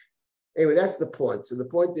 Anyway, that's the point. So the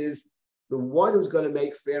point is, the one who's going to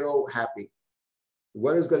make Pharaoh happy, the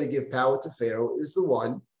one who's going to give power to Pharaoh is the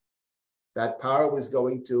one that Pharaoh is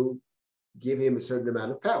going to give him a certain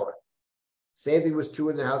amount of power. Same thing was true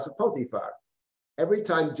in the house of Potiphar. Every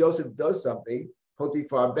time Joseph does something,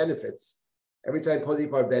 Potiphar benefits. Every time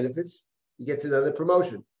Potiphar benefits, he gets another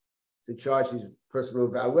promotion. So he charges his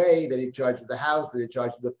personal valet, then he charges the house, then he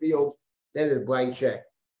charges the fields, then a blank check.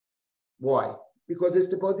 Why? Because it's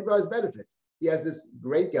to Potiphar's benefit. He has this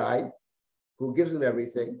great guy who gives him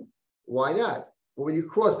everything. Why not? But when you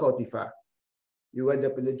cross Potiphar, you end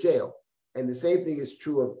up in the jail. And the same thing is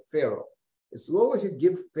true of Pharaoh. As long as you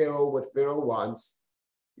give Pharaoh what Pharaoh wants,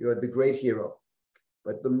 you're the great hero.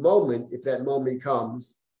 But the moment, if that moment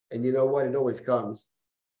comes, and you know what, it always comes,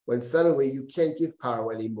 when suddenly you can't give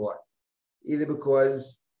power anymore, either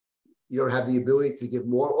because you don't have the ability to give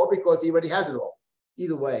more, or because he already has it all.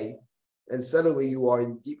 Either way, and suddenly you are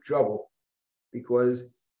in deep trouble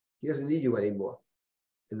because he doesn't need you anymore.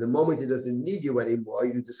 And the moment he doesn't need you anymore,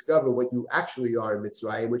 you discover what you actually are in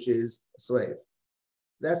Mitzrayim, which is a slave.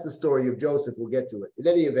 That's the story of Joseph. We'll get to it. In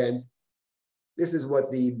any event, this is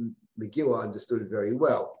what the Megillah understood very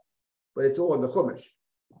well. But it's all in the Chumash.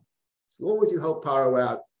 As long as you help Paro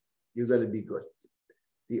out, you're going to be good.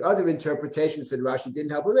 The other interpretation said Rashi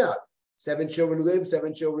didn't help him out. 7 children live,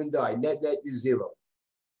 7 children die. Net is 0.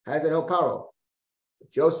 How does that help Paro?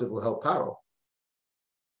 Joseph will help Paro.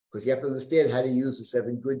 Because you have to understand how to use the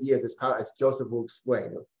 7 good years as Joseph will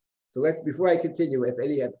explain. So before I continue, if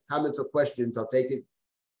any comments or questions, I'll take it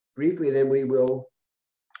briefly, and then we will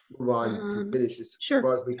move on to finish as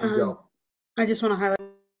far as we can go. I just want to highlight.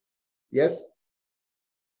 Yes?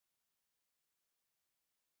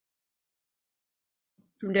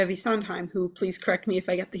 From Devi Sondheim, who, please correct me if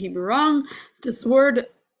I get the Hebrew wrong, does the word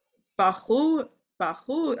bachu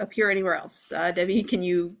appear anywhere else? Devi, can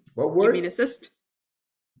you give me an assist?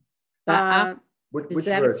 Which does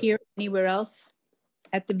that verse? Appear anywhere else?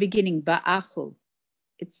 At the beginning, ba'achu.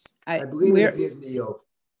 I believe it appears in the Eov.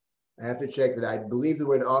 I have to check that. I believe the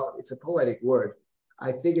word, it's a poetic word.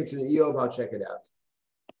 I think it's in the Eov. I'll check it out.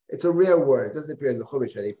 It's a rare word. It doesn't appear in the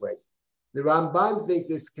Chumash any place. The Ramban thinks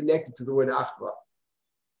it's connected to the word achva.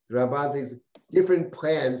 The Ramban thinks different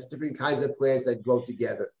plants, different kinds of plants that grow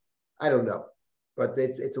together. I don't know. But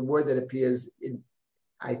it's a word that appears in,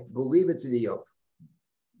 I believe it's in Eov.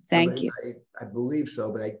 Thank you. I believe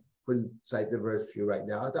so, but I couldn't cite the verse for you right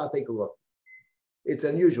now. I'll take a look. It's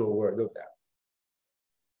an unusual word, no doubt.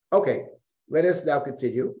 Okay, let us now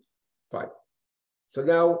continue. Fine. So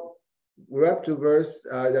now we're up to verse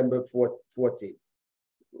number 14.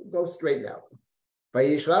 We'll go straight now.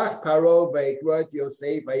 Vayishlach Paro vayikra et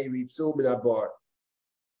Yosef vayiritzu min habar.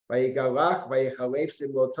 Vayigalach vayichalef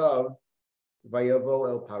simlotav vayavo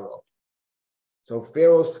el Paro. So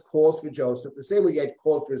Pharaoh calls for Joseph, the same way he had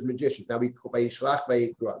called for his magicians. Now vayishlach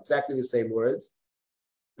vayikra, exactly the same words.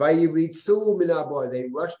 Vayiritzu min habar, they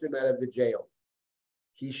rushed him out of the jail.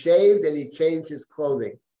 He shaved and he changed his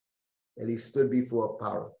clothing, and he stood before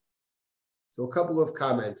Paro. So a couple of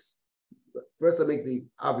comments. First, I'll make the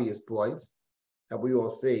obvious point that we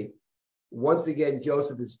all see. Once again,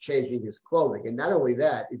 Joseph is changing his clothing. And not only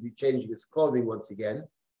that, is he changing his clothing once again,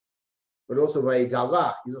 but also by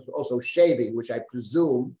Galach, he's also shaving, which I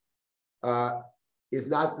presume is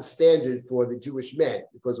not the standard for the Jewish men,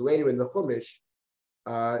 because later in the Chumash,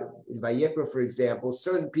 in Vayikra, for example,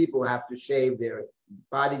 certain people have to shave their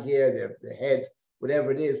body hair, their heads,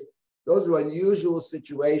 whatever it is. Those are unusual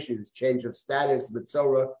situations, change of status,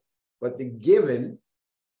 mitzorah, but the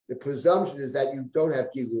presumption is that you don't have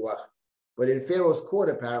giluach. But in Pharaoh's court,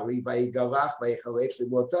 apparently, by Galach, by Chalef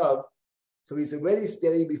Shemotav, so he's already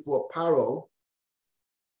standing before Paro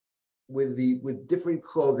with different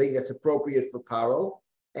clothing that's appropriate for Paro,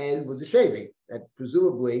 and with the shaving that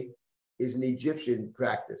presumably is an Egyptian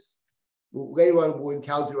practice. Later on, we'll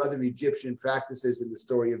encounter other Egyptian practices in the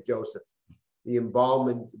story of Joseph, the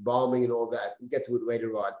embalming and all that. We'll get to it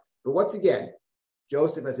later on. But once again,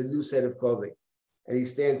 Joseph has a new set of clothing, and he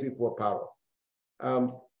stands before Paro.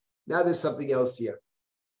 Now there's something else here,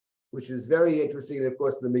 which is very interesting. And of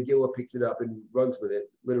course, the Megillah picks it up and runs with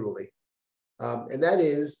it, literally. And that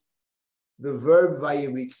is the verb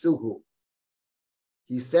vayiritzuhu.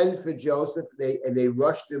 He sent for Joseph, and they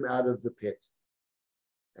rushed him out of the pit.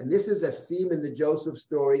 And this is a theme in the Joseph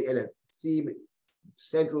story and a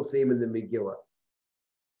central theme in the Megillah.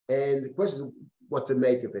 And the question is what to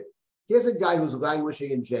make of it. Here's a guy who's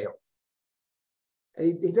languishing in jail.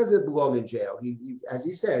 And he doesn't belong in jail. He, as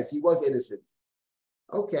he says, he was innocent.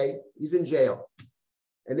 Okay, he's in jail.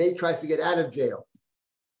 And then he tries to get out of jail.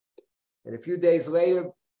 And a few days later,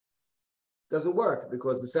 doesn't work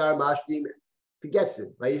because the Sarah Mashkim forgets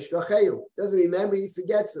him. Doesn't remember, he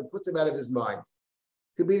forgets him, puts him out of his mind.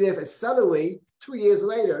 Could be there for suddenly, 2 years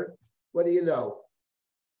later, what do you know?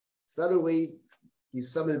 Suddenly, he's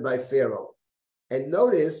summoned by Pharaoh. And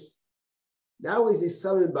notice, now as he's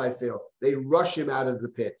summoned by Pharaoh, they rush him out of the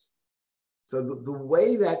pit. So the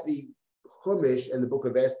way that the Chumash and the book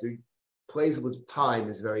of Esther plays with time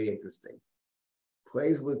is very interesting.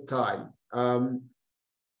 Plays with time.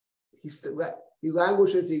 He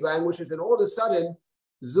languishes, and all of a sudden,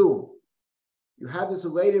 zoom. You have this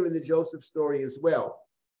later in the Joseph story as well.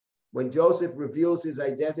 When Joseph reveals his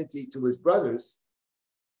identity to his brothers,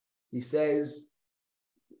 he says,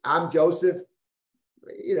 I'm Joseph,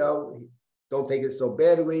 don't take it so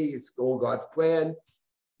badly. It's all God's plan.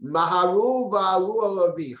 Maharu va'alu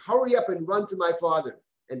alavi. Hurry up and run to my father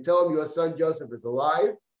and tell him your son Joseph is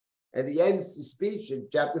alive. And the end of the speech in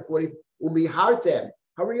chapter 40, umihartem.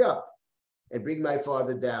 Hurry up and bring my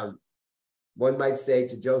father down. One might say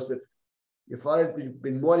to Joseph, your father's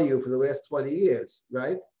been mourning you for the last 20 years,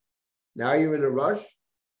 right? Now you're in a rush.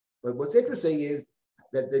 But what's interesting is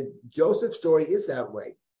that the Joseph story is that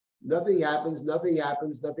way. Nothing happens, and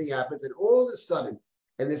all of a sudden,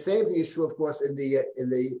 and the same thing is true, of course, in the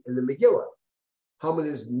Megillah. Haman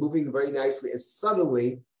is moving very nicely, and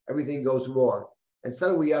suddenly everything goes wrong. And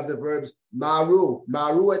suddenly we have the verbs maru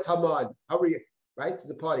et Haman, hurry, right, to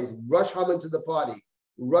the parties. Rush Haman to the party.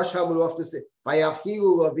 Rush Haman off to say,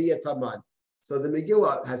 vayavhilu lavi et Haman. So the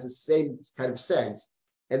Megillah has the same kind of sense.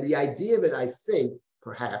 And the idea of it, I think,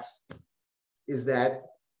 perhaps, is that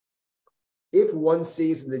if one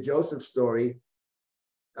sees in the Joseph story,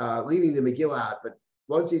 leaving the Megillah out, but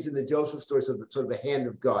one sees in the Joseph story sort of the hand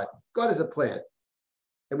of God. God has a plan.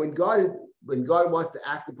 And when God wants to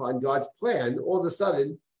act upon God's plan, all of a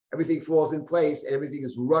sudden, everything falls in place and everything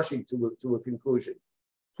is rushing to a conclusion.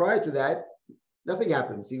 Prior to that, nothing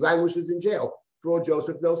happens. He languishes in jail. For all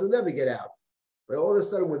Joseph knows, he'll never get out. But all of a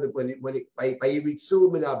sudden,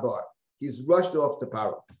 he's rushed off to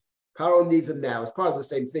Paro. Paro needs him now. It's part of the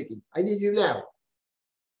same thinking. I need you now.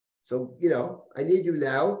 So, I need you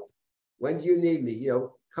now. When do you need me?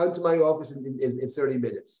 Come to my office in 30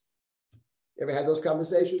 minutes. Ever had those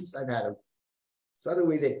conversations? I've had them.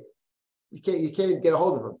 Suddenly you can't get a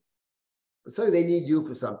hold of them. But suddenly they need you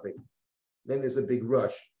for something. Then there's a big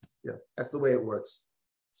rush. That's the way it works.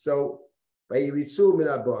 So,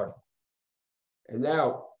 and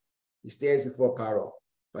now he stands before Paro.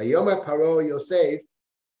 Vayoma Paro Yosef,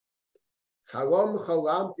 Chalom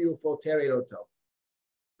chalamti ufoter eroto.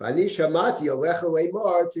 Vani shamati olecha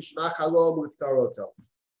leimor tishma chalom uftaroto.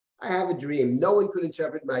 I have a dream. No one could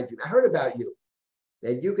interpret my dream. I heard about you.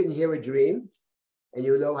 That you can hear a dream and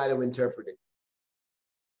you know how to interpret it.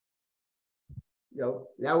 Now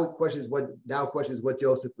the question is what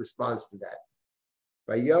Joseph responds to that.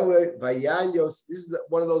 This is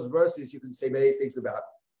one of those verses you can say many things about.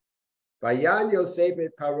 Vayan Yosef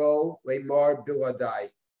et Paro leimor biladai.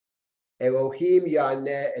 Elohim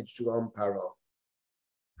Yaneh et Shalom Paro.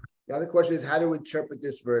 Now the question is how to interpret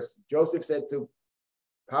this verse. Joseph said to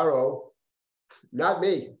Paro, not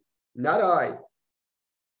me, not I.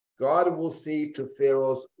 God will see to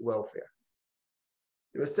Pharaoh's welfare.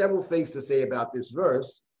 There are several things to say about this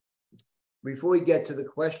verse. Before we get to the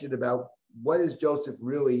question about what is Joseph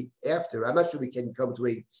really after, I'm not sure we can come to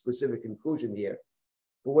a specific conclusion here.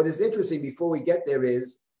 But what is interesting before we get there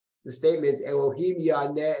is the statement, Elohim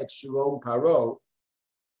Yaneh et Shalom Paro.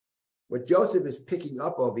 What Joseph is picking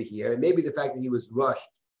up over here, and maybe the fact that he was rushed,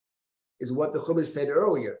 is what the Chumash said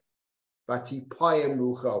earlier. Batipayim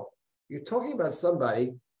rucho. You're talking about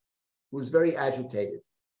somebody who's very agitated.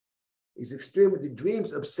 He's extremely, the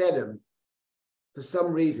dreams upset him for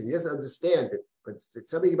some reason. He doesn't understand it, but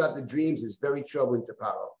something about the dreams is very troubling to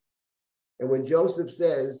Paro. And when Joseph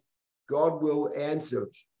says, God will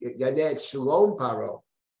answer, Yanet Shalom Paro,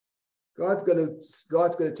 God's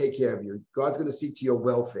gonna take care of you. God's gonna see to your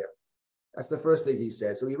welfare. That's the first thing he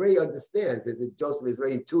says. So he already understands that Joseph is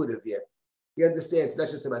very intuitive here. He understands it's not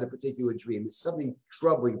just about a particular dream. It's something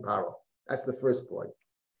troubling Paro. That's the first point.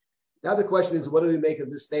 Now the question is, what do we make of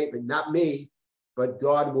this statement? Not me, but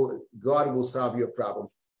God will solve your problem.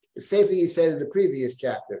 The same thing he said in the previous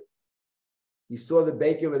chapter. He saw the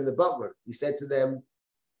baker and the butler. He said to them,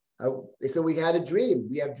 they said, we had a dream.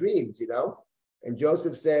 We have dreams, you know? And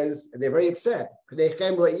Joseph says, and they're very upset.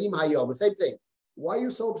 The same thing. Why are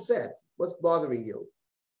you so upset? What's bothering you?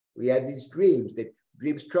 We had these dreams. The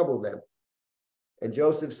dreams trouble them. And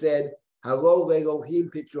Joseph said, Halo Elohim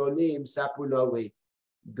Pitronim Sapurnoli.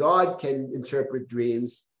 God can interpret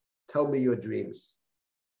dreams. Tell me your dreams.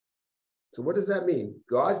 So what does that mean?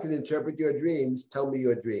 God can interpret your dreams. Tell me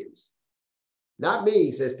your dreams. Not me,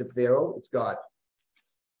 he says to Pharaoh. It's God.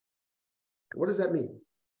 What does that mean?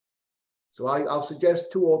 So I'll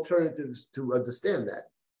suggest two alternatives to understand that.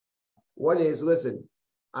 One is, listen,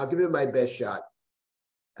 I'll give it my best shot.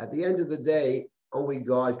 At the end of the day, only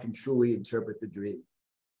God can truly interpret the dream.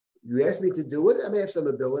 You ask me to do it, I may have some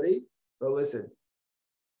ability, but listen,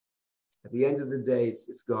 at the end of the day,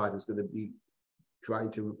 it's God who's going to be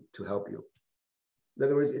trying to help you. In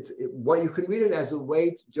other words, what you could read it as a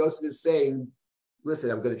way Joseph is saying,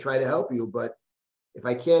 listen, I'm going to try to help you, but if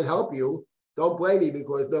I can't help you, don't blame me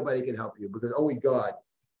because nobody can help you, because only God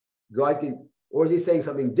can, or is he saying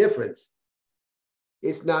something different?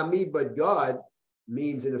 It's not me, but God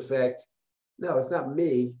means in effect, no, it's not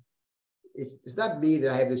me. It's not me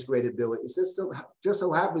that I have this great ability. It's just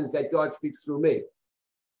so happens that God speaks through me.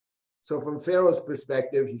 So from Pharaoh's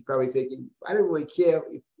perspective, he's probably thinking, I don't really care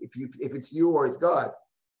if it's you or it's God.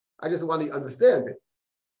 I just want to understand it.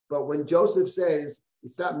 But when Joseph says,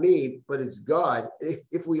 it's not me, but it's God,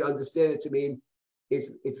 if we understand it to mean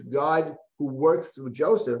it's God who works through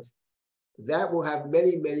Joseph, that will have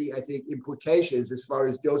many, many, I think, implications as far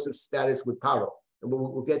as Joseph's status with Paro. And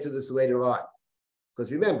we'll get to this later on.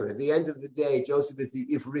 Because remember, at the end of the day, Joseph is the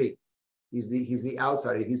Ivri. He's the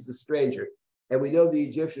outsider. He's the stranger. And we know the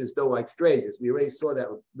Egyptians don't like strangers. We already saw that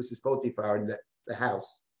with Mrs. Potiphar in the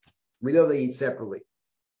house. We know they eat separately.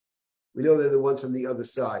 We know they're the ones from the other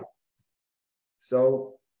side.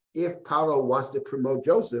 So if Paro wants to promote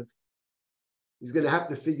Joseph, he's going to have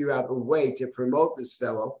to figure out a way to promote this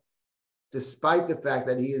fellow, despite the fact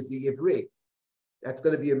that he is the Ivri. That's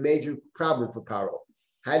going to be a major problem for Paro.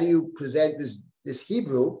 How do you present this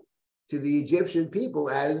Hebrew to the Egyptian people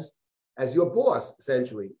as your boss,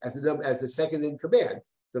 essentially, as the second in command,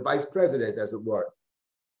 the vice president, as it were?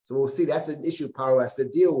 So we'll see. That's an issue Paro has to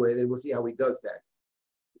deal with, and we'll see how he does that.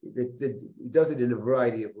 He does it in a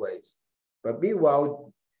variety of ways. But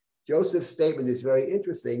meanwhile, Joseph's statement is very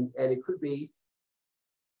interesting, and it could be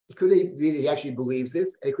that he actually believes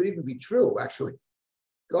this, and it could even be true, actually.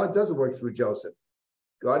 God doesn't work through Joseph.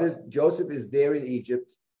 Joseph is there in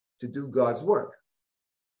Egypt to do God's work.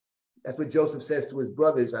 That's what Joseph says to his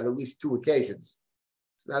brothers on at least 2 occasions.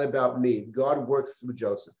 It's not about me. God works through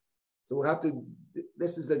Joseph. So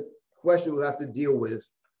this is a question we'll have to deal with,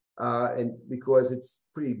 and because it's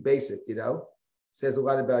pretty basic, you know. It says a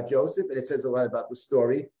lot about Joseph, and it says a lot about the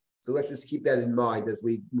story. So let's just keep that in mind as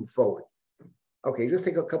we move forward. Okay, just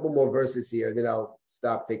take a couple more verses here, and then I'll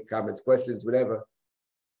stop, take comments, questions, whatever.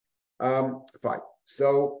 Fine.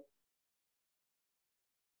 So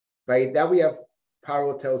now we have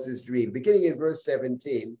Paro tells his dream. Beginning in verse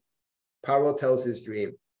 17, Paro tells his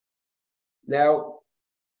dream. Now,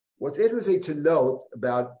 what's interesting to note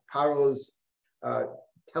about Paro's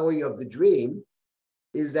telling of the dream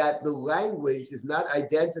is that the language is not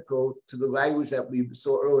identical to the language that we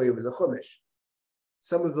saw earlier in the Chumash.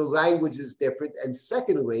 Some of the language is different. And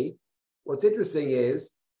secondly, what's interesting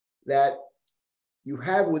is that you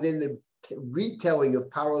have within retelling of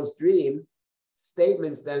Paro's dream,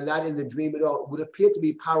 statements that are not in the dream at all, would appear to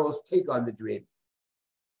be Paro's take on the dream.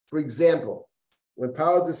 For example, when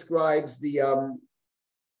Paro describes the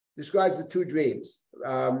two dreams,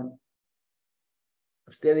 I'm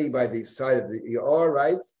standing by the side of the Yor,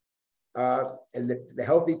 right? And the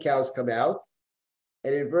healthy cows come out.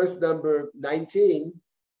 And in verse number 19,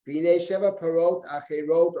 V'nei sheva parot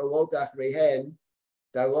acherot olot achrehen,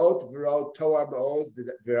 dalot v'rot toar ma'od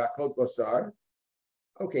v'rakot bosar.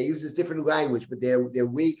 Okay, he uses different language, but they're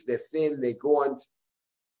weak, they're thin, they're gaunt.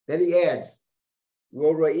 Then he adds,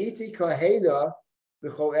 Lo ra'iti kahena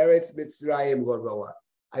b'chol eretz Mitzrayim lo roa.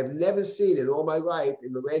 I've never seen in all my life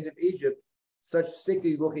in the land of Egypt such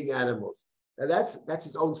sickly-looking animals. Now that's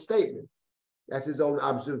his own statement. That's his own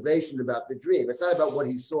observation about the dream. It's not about what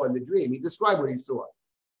he saw in the dream. He described what he saw.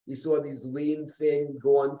 He saw these lean, thin,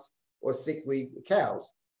 gaunt, or sickly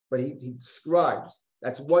cows. But he describes.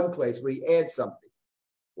 That's one place where he adds something.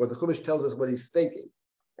 Or the Chumash tells us what he's thinking.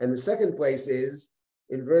 And the second place is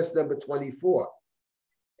in verse number 24.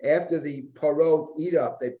 After the parot eat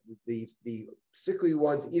up, the sickly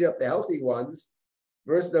ones eat up the healthy ones,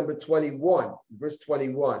 verse number 21,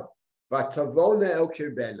 Vatavona el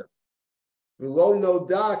kirbena, v'lo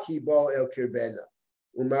noda ki bo el kirbena,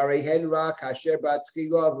 u'marehen ra kasher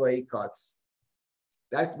batchila v'hikatz.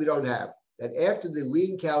 That we don't have. That after the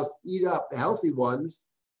lean cows eat up the healthy ones,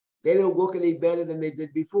 they don't look any better than they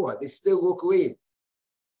did before. They still look lean.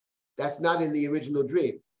 That's not in the original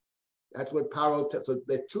dream. That's what Paro tells. So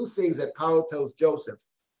there are two things that Paro tells Joseph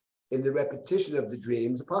in the repetition of the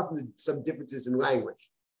dreams, apart from some differences in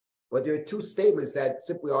language. But there are two statements that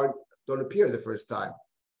simply don't appear the first time.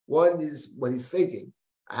 One is what he's thinking.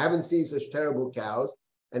 I haven't seen such terrible cows.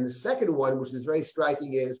 And the second one, which is very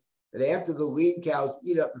striking, is that after the lean cows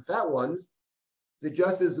eat up the fat ones, they're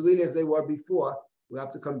just as lean as they were before. We'll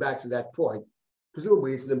have to come back to that point.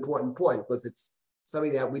 Presumably, it's an important point because it's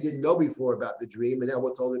something that we didn't know before about the dream, and now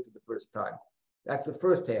we're told it for the first time. That's the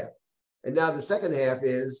first half. And now the second half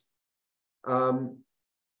is, V'erev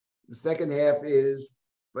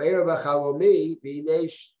hachalomi v'hinei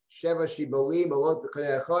sheva shibolim alot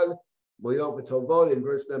b'konei echad moyot v'tovot in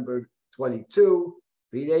verse number 22.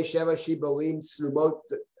 V'hinei sheva shibolim tzlumot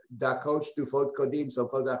dakot shtufot kodim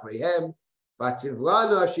sopot achreihem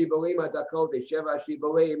v'ativlanu hashibolim hadakot sheva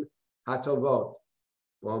shibolim hatovot.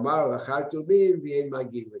 So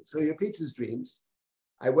he repeats his dreams.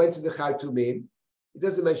 I went to the Chartumim. He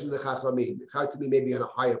doesn't mention the Chachamim. The Chartumim may be on a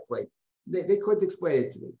higher plane. They couldn't explain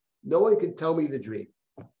it to me. No one can tell me the dream.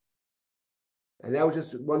 And now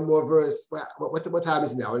just one more verse. What time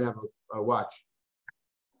is it now? I have a watch.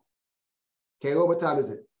 Kayla, what time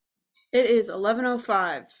is it? It is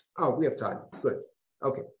 11:05. Oh, we have time. Good.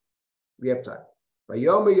 Okay. We have time.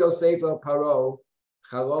 Vayomer Yosef el Paro,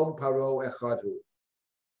 Chalom Paro echadu.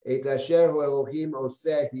 And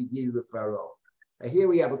here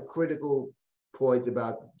we have a critical point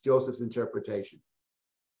about Joseph's interpretation.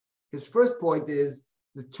 His first point is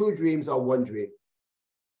the two dreams are one dream.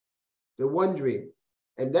 They're one dream.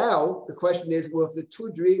 And now the question is, well, if the two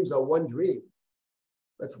dreams are one dream,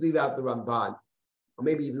 let's leave out the Ramban, or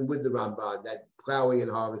maybe even with the Ramban, that plowing and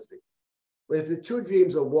harvesting. But if the two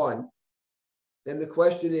dreams are one, then the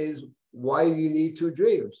question is, why do you need two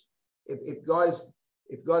dreams? If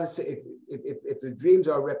the dreams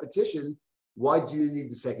are a repetition, why do you need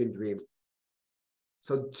the second dream?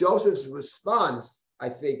 So Joseph's response, I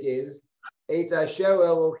think, is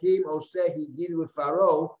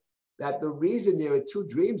that the reason there are two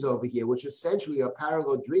dreams over here, which essentially are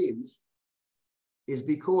parallel dreams, is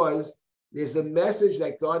because there's a message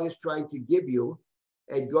that God is trying to give you,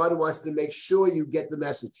 and God wants to make sure you get the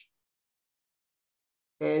message.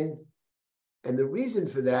 And the reason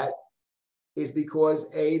for that is because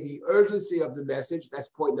the urgency of the message, that's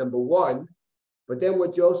point number one. But then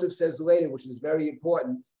what Joseph says later, which is very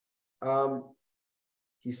important,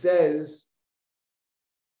 he says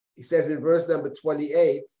in verse number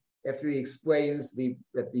 28, after he explains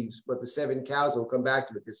what the 7 cows, will come back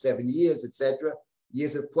to it, the 7 years, etc.,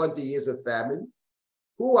 years of plenty, years of famine.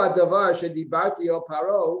 God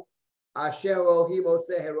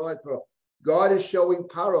is showing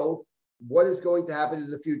Paro what is going to happen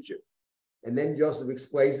in the future. And then Joseph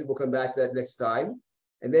explains it. We'll come back to that next time.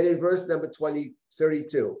 And then in verse number 32,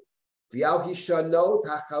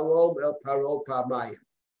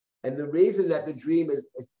 and the reason that the dream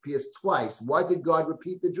appears twice, why did God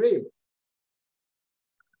repeat the dream?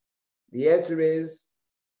 The answer is,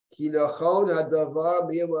 a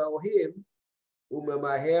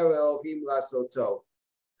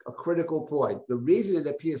critical point. The reason it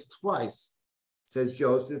appears twice says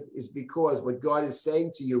Joseph, is because what God is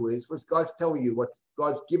saying to you is, what God's telling you, what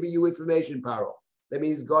God's giving you information, Paro. That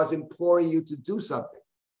means God's imploring you to do something.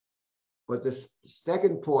 But the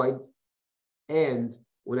second point, and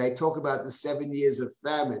when I talk about the 7 years of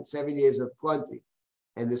famine, 7 years of plenty,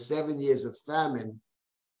 and the 7 years of famine,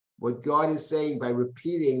 what God is saying by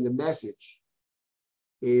repeating the message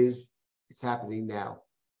is it's happening now.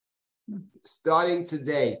 Starting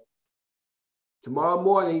today, tomorrow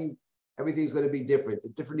morning, everything's going to be different, a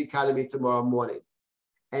different economy tomorrow morning.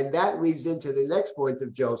 And that leads into the next point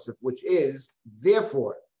of Joseph, which is,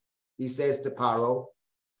 therefore, he says to Paro,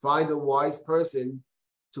 find a wise person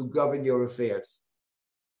to govern your affairs.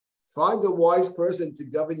 Find a wise person to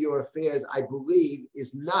govern your affairs, I believe,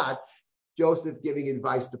 is not Joseph giving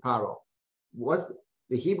advice to Paro. What's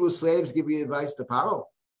the Hebrew slaves giving advice to Paro?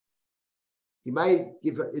 He might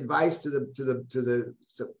give advice to the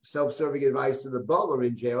self-serving advice to the butler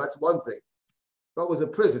in jail. That's one thing. Butler's a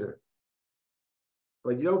prisoner.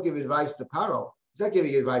 But you don't give advice to Paro. He's not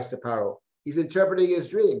giving advice to Paro. He's interpreting his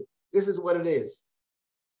dream. This is what it is.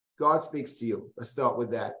 God speaks to you. Let's start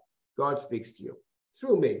with that. God speaks to you.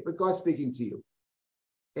 Through me, but God's speaking to you.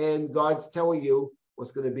 And God's telling you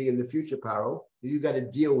what's going to be in the future, Paro. You got to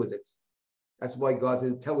deal with it. That's why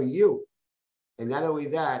God's telling you. And not only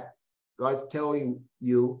that, God's telling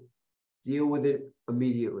you, deal with it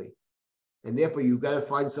immediately. And therefore, you got to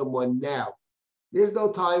find someone now. There's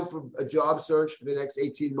no time for a job search for the next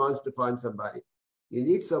 18 months to find somebody. You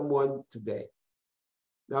need someone today.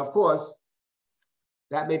 Now, of course,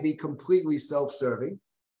 that may be completely self-serving.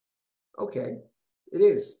 Okay, it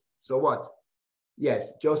is. So what?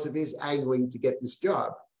 Yes, Joseph is angling to get this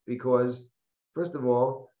job because, first of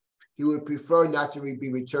all, he would prefer not to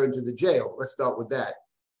be returned to the jail. Let's start with that.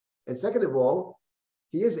 And second of all,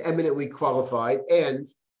 he is eminently qualified and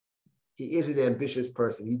he is an ambitious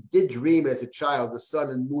person. He did dream as a child, the sun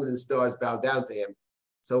and moon and stars bow down to him.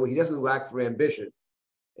 So he doesn't lack for ambition.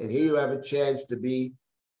 And here you have a chance to be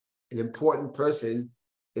an important person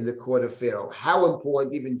in the court of Pharaoh. How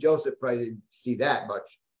important, even Joseph probably didn't see that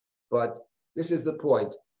much. But this is the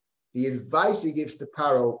point. The advice he gives to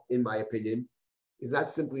Paro, in my opinion, is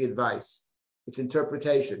not simply advice. It's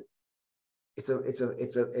interpretation. It's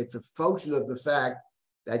a function of the fact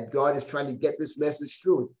that God is trying to get this message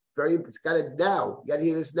through. It's got it now. You got to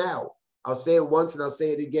hear this now. I'll say it once and I'll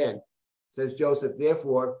say it again. Says Joseph,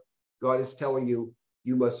 therefore, God is telling you,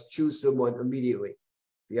 you must choose someone immediately.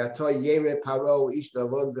 And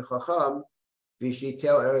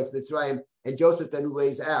Joseph then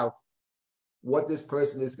lays out what this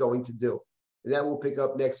person is going to do. And that we'll pick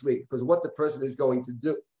up next week. Because what the person is going to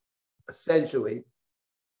do, essentially,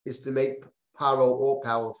 is to make Paro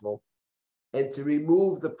all-powerful and to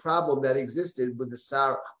remove the problem that existed with the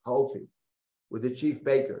Sar Hofi, with the chief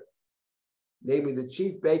baker. Namely, the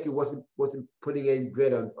chief baker wasn't putting any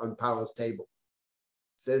bread on Paro's table.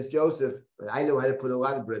 Says Joseph, but I know how to put a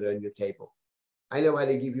lot of bread on your table. I know how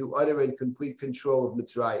to give you utter and complete control of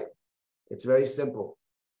Mitzrayim. It's very simple.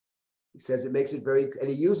 He says it makes it very, and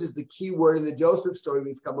he uses the key word in the Joseph story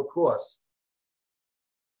we've come across.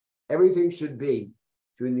 Everything should be,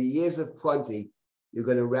 during the years of plenty, you're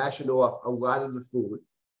going to ration off a lot of the food,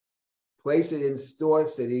 place it in store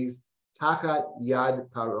cities, Tachat Yad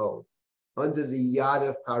Paro, under the Yad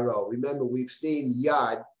of Paro. Remember, we've seen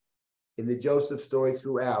Yad in the Joseph story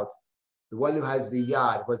throughout. The one who has the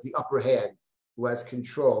Yad, who has the upper hand, who has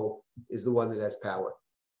control, is the one that has power.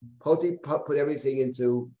 Poti put everything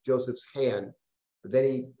into Joseph's hand, but then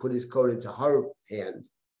he put his coat into her hand,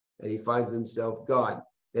 and he finds himself gone.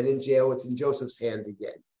 Then in jail, it's in Joseph's hand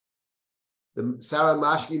again. The Sarah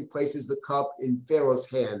Mashkin places the cup in Pharaoh's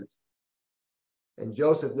hand, and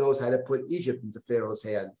Joseph knows how to put Egypt into Pharaoh's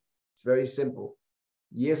hand. It's very simple.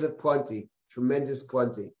 Years of plenty, tremendous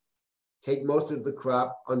plenty. Take most of the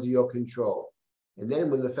crop under your control. And then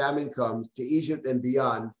when the famine comes to Egypt and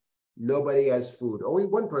beyond, nobody has food. Only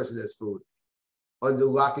one person has food. Under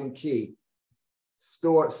lock and key.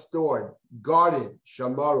 Stored, guarded,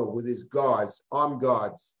 shamaru, with his guards, armed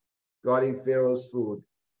guards, guarding Pharaoh's food.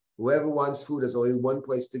 Whoever wants food has only one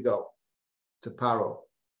place to go, to Paro.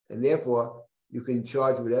 And therefore, you can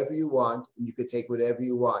charge whatever you want, and you can take whatever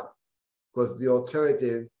you want, because the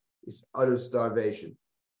alternative is utter starvation.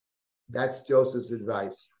 That's Joseph's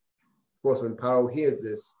advice. Of course, when Paro hears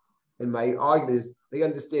this, and my argument is they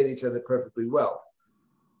understand each other perfectly well.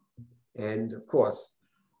 And of course,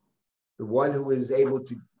 the one who is able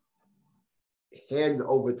to hand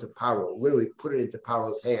over to Paro, literally put it into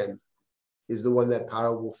Paro's hand, is the one that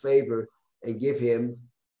Paro will favor and give him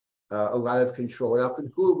a lot of control. And I'll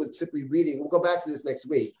conclude with simply reading. We'll go back to this next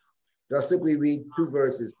week, So I'll simply read two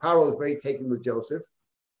verses. Paro is very taken with Joseph,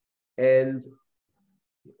 and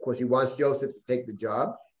of course he wants Joseph to take the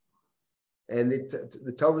job. And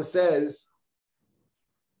the Torah says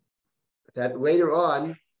that later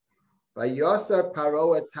on, Vayasar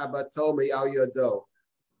Paro et tabato me'al yado,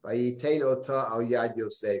 vayitain ota al yad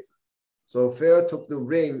Yosef. So Pharaoh took the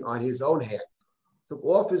ring on his own hand, took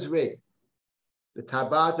off his ring, the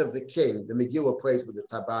tabat of the king, the Megillah plays with the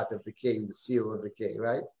tabat of the king, the seal of the king,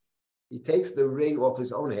 right? He takes the ring off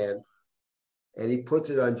his own hand and he puts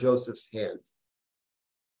it on Joseph's hand.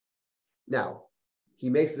 Now, he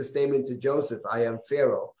makes the statement to Joseph, I am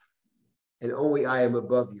Pharaoh, and only I am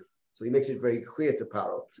above you. So he makes it very clear to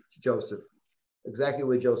Paro, to Joseph, exactly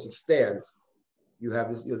where Joseph stands. You have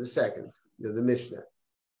this, you're the second, you're the Mishnah.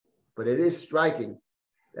 But it is striking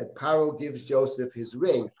that Paro gives Joseph his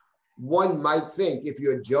ring. One might think, if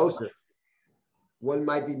you're Joseph, one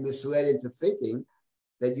might be misled into thinking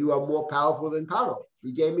that you are more powerful than Paro.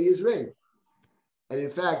 He gave me his ring. And in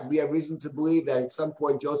fact, we have reason to believe that at some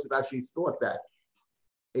point Joseph actually thought that.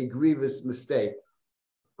 A grievous mistake.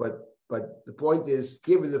 But the point is,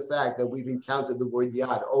 given the fact that we've encountered the word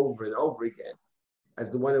Yad over and over again,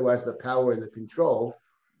 as the one who has the power and the control,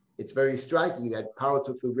 it's very striking that Paro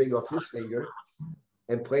took the ring off his finger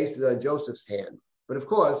and placed it on Joseph's hand. But of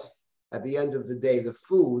course, at the end of the day, the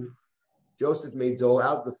food, Joseph may dole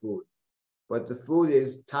out the food, but the food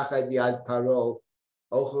is Tachat Yad Paro,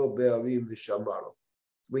 Ochel Be'arim V'Shamaro.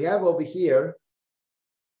 We have over here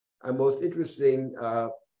a most interesting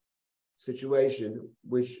situation,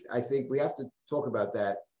 which I think we have to talk about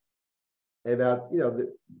that. About,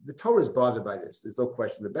 the Torah is bothered by this. There's no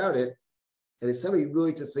question about it. And it's something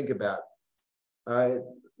really to think about.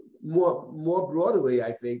 More broadly,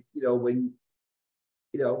 I think, more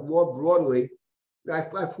broadly,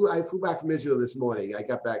 I flew back from Israel this morning. I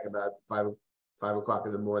got back about 5 o'clock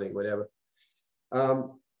in the morning, whatever.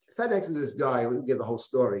 Sat next to this guy. We didn't give the whole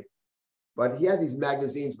story, but he had these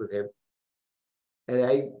magazines with him. And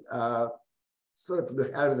I sort of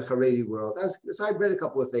out of the Haredi world. So I read a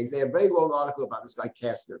couple of things. They had a very long article about this guy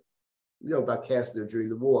Kastner. You know about Kastner during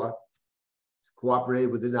the war. He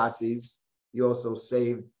cooperated with the Nazis. He also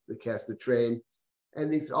saved the Kastner train.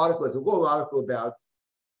 And this article is a long article about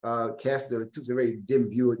Kastner. It took a very dim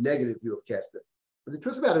view, a negative view of Kastner. But the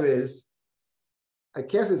truth of the matter is,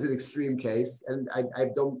 Kastner is an extreme case, and I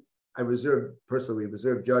reserve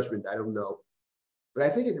judgment. I don't know. But I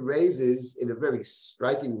think it raises, in a very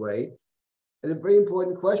striking way, and a very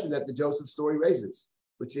important question that the Joseph story raises,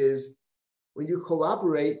 which is, when you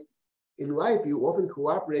cooperate in life, you often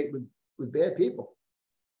cooperate with bad people.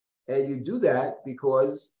 And you do that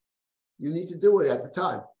because you need to do it at the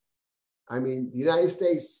time. I mean, the United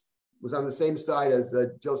States was on the same side as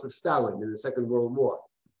Joseph Stalin in the Second World War.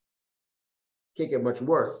 Can't get much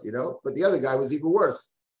worse, but the other guy was even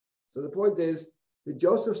worse. So the point is, the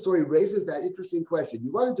Joseph story raises that interesting question.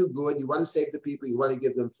 You want to do good, you want to save the people, you want to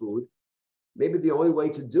give them food. Maybe the only way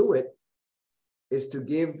to do it is to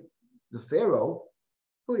give the Pharaoh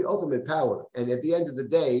the ultimate power. And at the end of the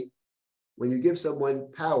day, when you give someone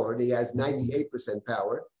power and he has 98%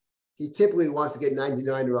 power, he typically wants to get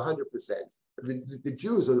 99 or 100%. The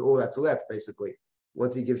Jews are all that's left, basically,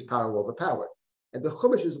 once he gives power all the power. And the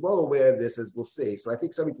Chumash is well aware of this, as we'll see. So I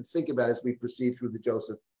think something to think about as we proceed through the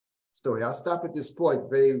Joseph story. I'll stop at this point.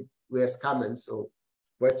 Very last comments or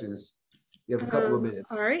questions. You have a couple of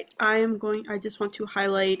minutes. All right. I just want to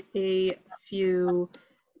highlight a few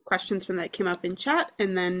questions from that came up in chat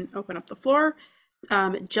and then open up the floor.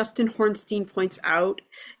 Justin Hornstein points out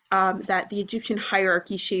that the Egyptian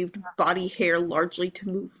hierarchy shaved body hair largely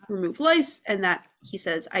to remove lice, and that he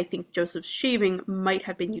says, I think Joseph's shaving might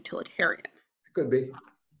have been utilitarian. It could be.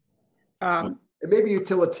 It may be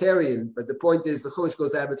utilitarian, but the point is the Chumash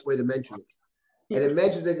goes out of its way to mention it. And it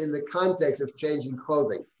mentions it in the context of changing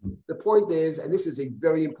clothing. The point is, and this is a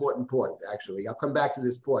very important point, actually. I'll come back to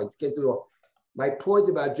this point. Get to all. My point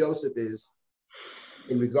about Joseph is,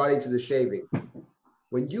 in regarding to the shaving,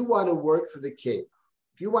 when you want to work for the king,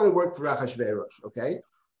 if you want to work for Achashverosh, okay,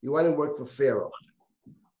 you want to work for Pharaoh,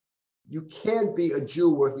 you can't be a Jew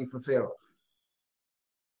working for Pharaoh.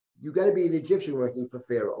 You got to be an Egyptian working for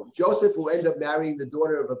Pharaoh. Joseph will end up marrying the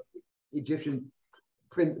daughter of an Egyptian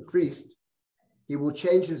priest. He will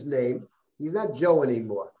change his name. He's not Joe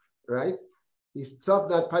anymore, right? He's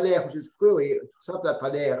Tzafnat Paner, which is clearly Tzafnat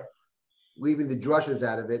Paner, leaving the drushes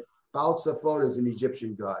out of it. Baal Tzafon is an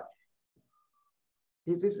Egyptian god.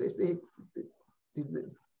 He's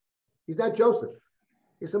not Joseph.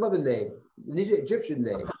 He's some other name, an Egyptian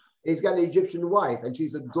name. And he's got an Egyptian wife, and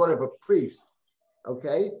she's the daughter of a priest.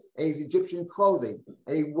 Okay, and he's Egyptian clothing,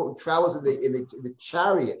 and he travels in the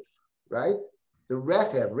chariot right? The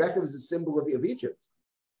Rechev is a symbol of Egypt.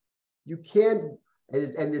 You can't,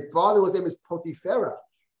 and the father's name is Potiphera.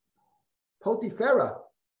 Potiphera,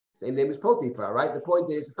 same name as Potiphar, right? The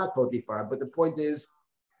point is, it's not Potiphar, but the point is,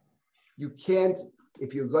 you can't,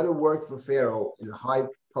 if you're going to work for Pharaoh in a high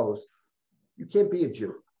post, you can't be a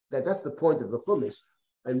Jew. That's the point of the Chumash.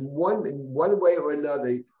 And in one way or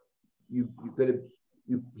another,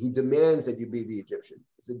 he demands that you be the Egyptian.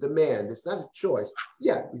 It's a demand. It's not a choice.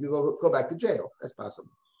 Yeah, you can go back to jail. That's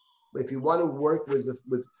possible. But if you want to work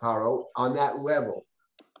with Paro on that level,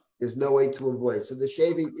 there's no way to avoid it. So the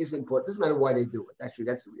shaving is important. Doesn't matter why they do it. Actually,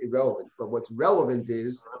 that's irrelevant. But what's relevant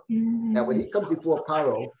is that when he comes before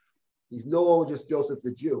Paro, he's no longer just Joseph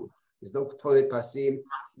the Jew. There's no Tonet Pasim.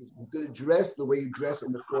 He's going to dress the way you dress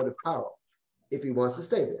in the court of Paro, if he wants to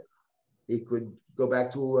stay there. He could go back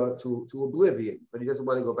to oblivion, but he doesn't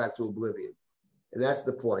want to go back to oblivion. And that's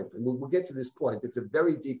the point. And we'll get to this point. It's a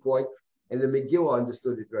very deep point, and the Megillah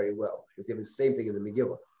understood it very well, because they have the same thing in the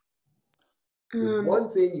Megillah. One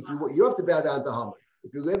thing, you have to bow down to Haman.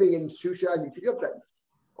 If you're living in Shushan, you have that.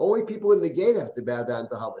 Only people in the gate have to bow down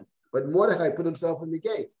to Haman. But Mordechai put himself in the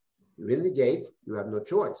gate. You're in the gate, you have no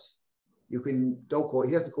choice. He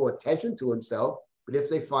has to call attention to himself, but if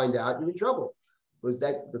they find out, you're in trouble. Because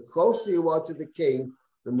that the closer you are to the king,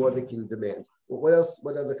 the more the king demands. What else?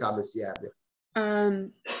 What other comments do you have there?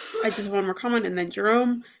 I just have one more comment, and then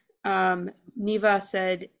Jerome. Niva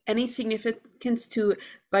said, any significance to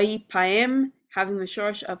Vayipaim having the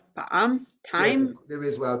shorsh of Pa'am, time? Yes, there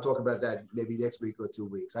is. Well, I'll talk about that maybe next week or 2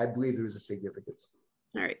 weeks. I believe there is a significance.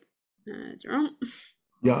 All right. Jerome?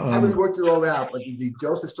 Yeah, I haven't worked it all out, but the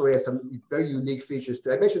Joseph story has some very unique features.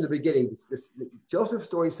 I mentioned in the beginning, the Joseph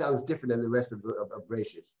story sounds different than the rest of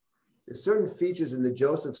Bereshit. There's certain features in the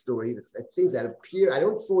Joseph story, things that appear, I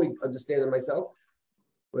don't fully understand it myself,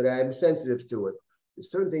 but I'm sensitive to it.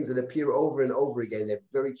 There's certain things that appear over and over again. They're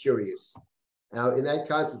very curious. Now, in that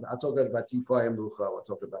context, I'll talk about Tipa and Rucha. I'll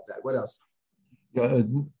talk about that. What else? Yeah,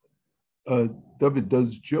 David,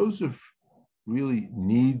 does Joseph really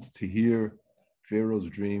need to hear Pharaoh's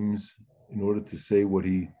dreams in order to say what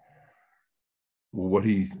he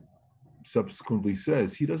subsequently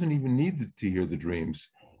says? He doesn't even need to hear the dreams.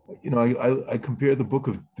 You know, I compare the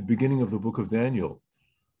beginning of the book of Daniel,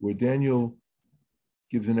 where Daniel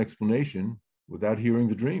gives an explanation without hearing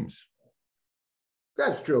the dreams.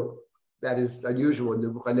 That's true. That is unusual in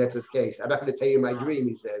Nebuchadnezzar's case. I'm not going to tell you my dream,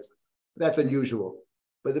 he says. That's unusual.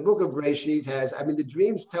 But the book of Bereshit has, the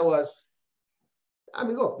dreams tell us,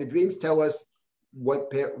 look, the dreams tell us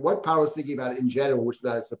what Paro is thinking about in general, which is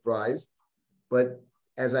not a surprise. But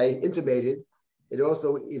as I intimated, it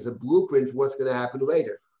also is a blueprint for what's going to happen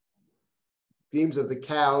later. Dreams of the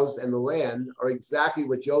cows and the land are exactly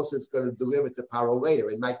what Joseph's going to deliver to Paro later.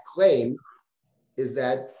 And my claim is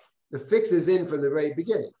that the fix is in from the very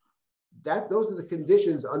beginning. Those are the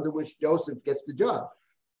conditions under which Joseph gets the job.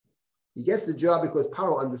 He gets the job because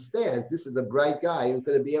Paro understands this is a bright guy who's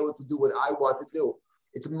going to be able to do what I want to do.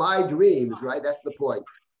 It's my dreams, right? That's the point.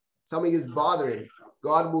 Something is bothering.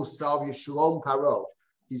 God will solve your shalom Paro.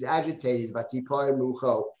 He's agitated, vatipoim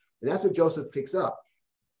rucho. And that's what Joseph picks up.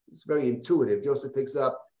 It's very intuitive. Joseph picks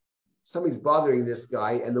up, something's bothering this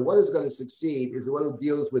guy, and the one who's going to succeed is the one who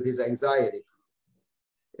deals with his anxiety.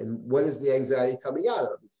 And what is the anxiety coming out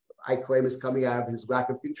of? I claim it's coming out of his lack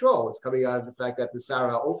of control. It's coming out of the fact that the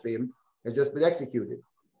Sarah Ophim has just been executed.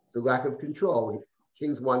 It's a lack of control.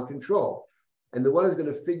 Kings want control. And the one who's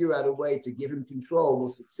going to figure out a way to give him control will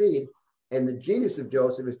succeed. And the genius of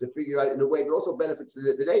Joseph is to figure out in a way that also benefits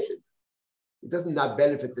the nation. It doesn't not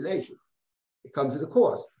benefit the nation. It comes at a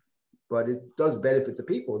cost, but it does benefit the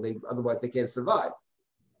people. Otherwise, they can't survive.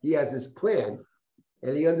 He has this plan,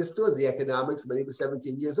 and he understood the economics when he was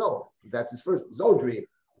 17 years old, because that's his own dream.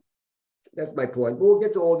 That's my point. But we'll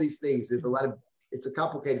get to all these things. It's a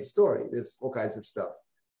complicated story. There's all kinds of stuff.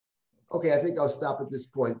 Okay, I think I'll stop at this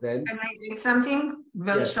point then. Can I read something?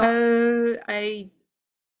 Yes.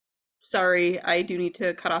 Sorry, I do need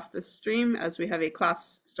to cut off the stream as we have a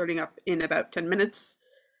class starting up in about 10 minutes.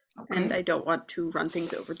 Okay. And I don't want to run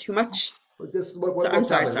things over too much. I'm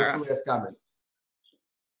sorry, Sarah. What's the last comment?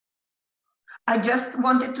 I just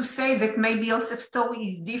wanted to say that maybe Joseph's story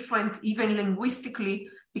is different, even linguistically,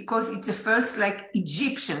 because it's the first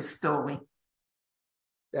Egyptian story.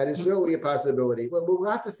 That is certainly a possibility. Well, we'll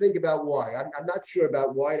have to think about why. I'm not sure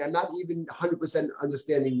about why, and I'm not even 100%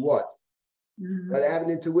 understanding what. Mm-hmm. But I have an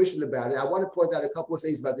intuition about it. I want to point out a couple of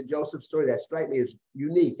things about the Joseph story that strike me as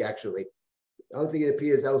unique, actually. I don't think it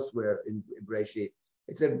appears elsewhere in Bereshit.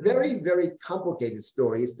 It's a very, very complicated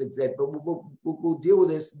story. But we'll deal with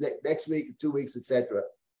this next week, 2 weeks, etc.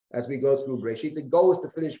 as we go through Breshit. The goal is to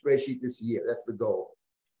finish Breshit this year. That's the goal.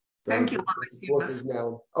 So Thank you, the course is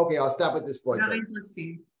now. Okay, I'll stop at this point. Very Then.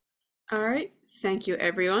 interesting. All right. Thank you,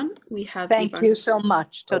 everyone. We have Thank you so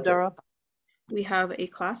much, Okay. Todorov. We have a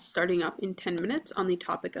class starting up in 10 minutes on the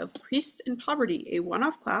topic of priests and poverty, a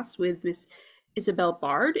one-off class with Miss Isabel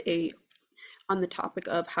Bard, on the topic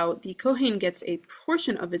of how the Kohen gets a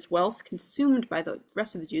portion of his wealth consumed by the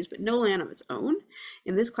rest of the Jews, but no land of his own.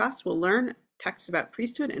 In this class, we'll learn texts about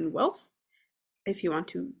priesthood and wealth. If you want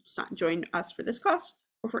to join us for this class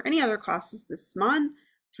or for any other classes this month,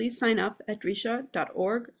 please sign up at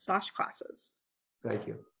drisha.org/classes. Thank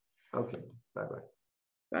you. Okay, bye-bye.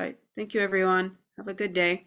 Bye. Thank you, everyone. Have a good day.